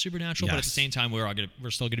fest for Supernatural, but at the same time, we're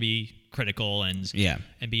still going to be critical and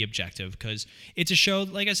be objective, because it's a show,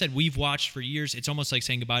 like I said, we've watched for years. It's almost like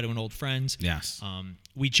saying goodbye to an old friend. Yes.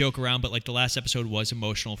 We joke around, but like the last episode was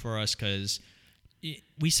emotional for us because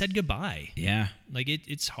we said goodbye. Yeah. Like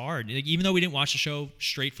it's hard. Like, even though we didn't watch the show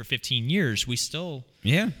straight for 15 years, we still...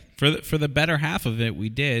 Yeah. For the better half of it, we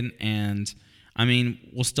did. And, I mean,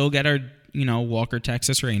 we'll still get our, Walker,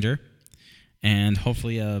 Texas Ranger. And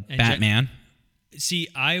hopefully Batman. See,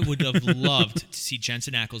 I would have loved to see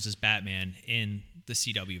Jensen Ackles as Batman in the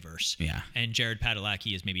CW verse. Yeah. And Jared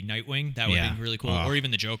Padalecki as maybe Nightwing. That would have been really cool. Or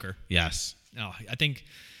even the Joker. Yes. Oh, I think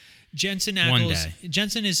Jensen Ackles... One day.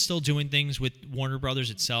 Jensen is still doing things with Warner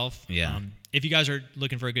Brothers itself. Yeah. If you guys are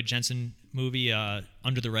looking for a good Jensen movie,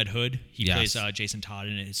 Under the Red Hood, he plays Jason Todd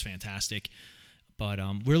in it. It's fantastic. But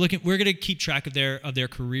we're gonna keep track of their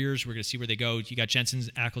careers. We're gonna see where they go. You got Jensen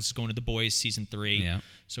Ackles is going to The Boys season 3. Yeah.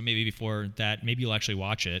 So maybe before that, maybe you'll actually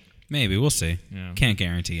watch it. Maybe, we'll see. Yeah. Can't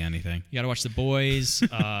guarantee anything. You gotta watch The Boys.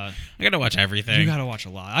 I gotta watch everything. You gotta watch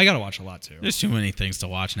a lot. I gotta watch a lot too. There's too many things to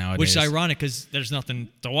watch nowadays. Which is ironic because there's nothing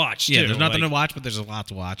to watch. Yeah, too. there's nothing to watch, but there's a lot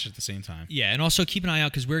to watch at the same time. Yeah, and also keep an eye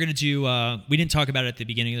out because we're gonna do. We didn't talk about it at the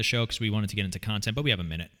beginning of the show because we wanted to get into content, but we have a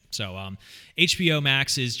minute. So HBO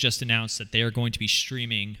Max has just announced that they are going to be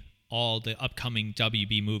streaming all the upcoming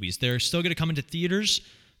WB movies. They're still going to come into theaters,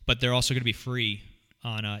 but they're also going to be free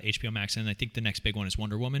on HBO Max. And I think the next big one is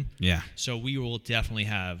Wonder Woman. Yeah. So we will definitely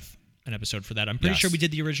have an episode for that. I'm pretty Yes. sure we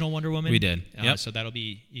did the original Wonder Woman. We did. Yep. So that'll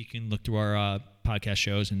be, you can look through our podcast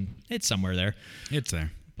shows, and it's somewhere there. It's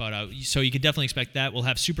there. But so you could definitely expect that. We'll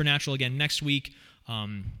have Supernatural again next week.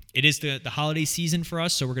 It is the holiday season for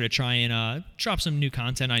us, so we're going to try and drop some new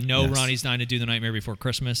content. I know Ronnie's dying to do The Nightmare Before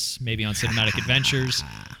Christmas, maybe on Cinematic Adventures.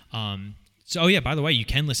 So, yeah, by the way, you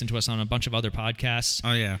can listen to us on a bunch of other podcasts.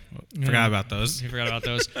 Oh, yeah. Forgot about those. You forgot about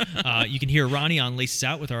those. You can hear Ronnie on Laces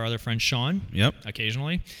Out with our other friend Sean. Yep.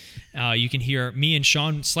 Occasionally. You can hear me and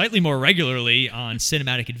Sean slightly more regularly on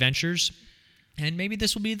Cinematic Adventures. And maybe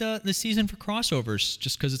this will be the season for crossovers,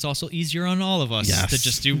 just because it's also easier on all of us to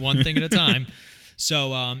just do one thing at a time.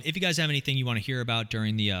 So if you guys have anything you want to hear about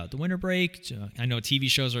during the winter break, I know TV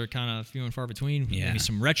shows are kind of few and far between. Yeah. Maybe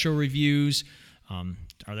some retro reviews. Are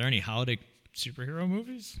there any holiday superhero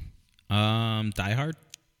movies? Die Hard?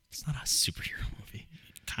 It's not a superhero movie.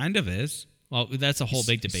 Kind of is. Well, that's a whole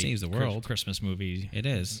big debate. Saves the world. Christmas movie. It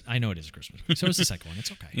is. I know it is a Christmas movie. So is the second one.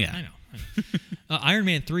 It's okay. Yeah. I know. Iron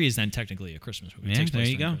Man 3 is then technically a Christmas movie. It Yeah, takes place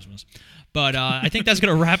there you during go. Christmas. But I think that's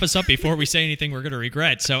going to wrap us up before we say anything we're going to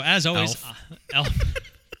regret. So as always, Elf.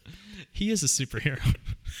 He is a superhero.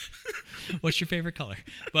 What's your favorite color?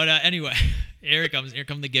 But anyway, here it comes. Here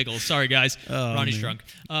come the giggles. Sorry, guys. Ronnie's drunk.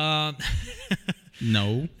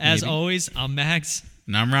 No. As maybe. always, I'm Max.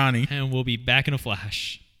 And I'm Ronnie. And we'll be back in a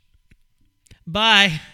flash. Bye.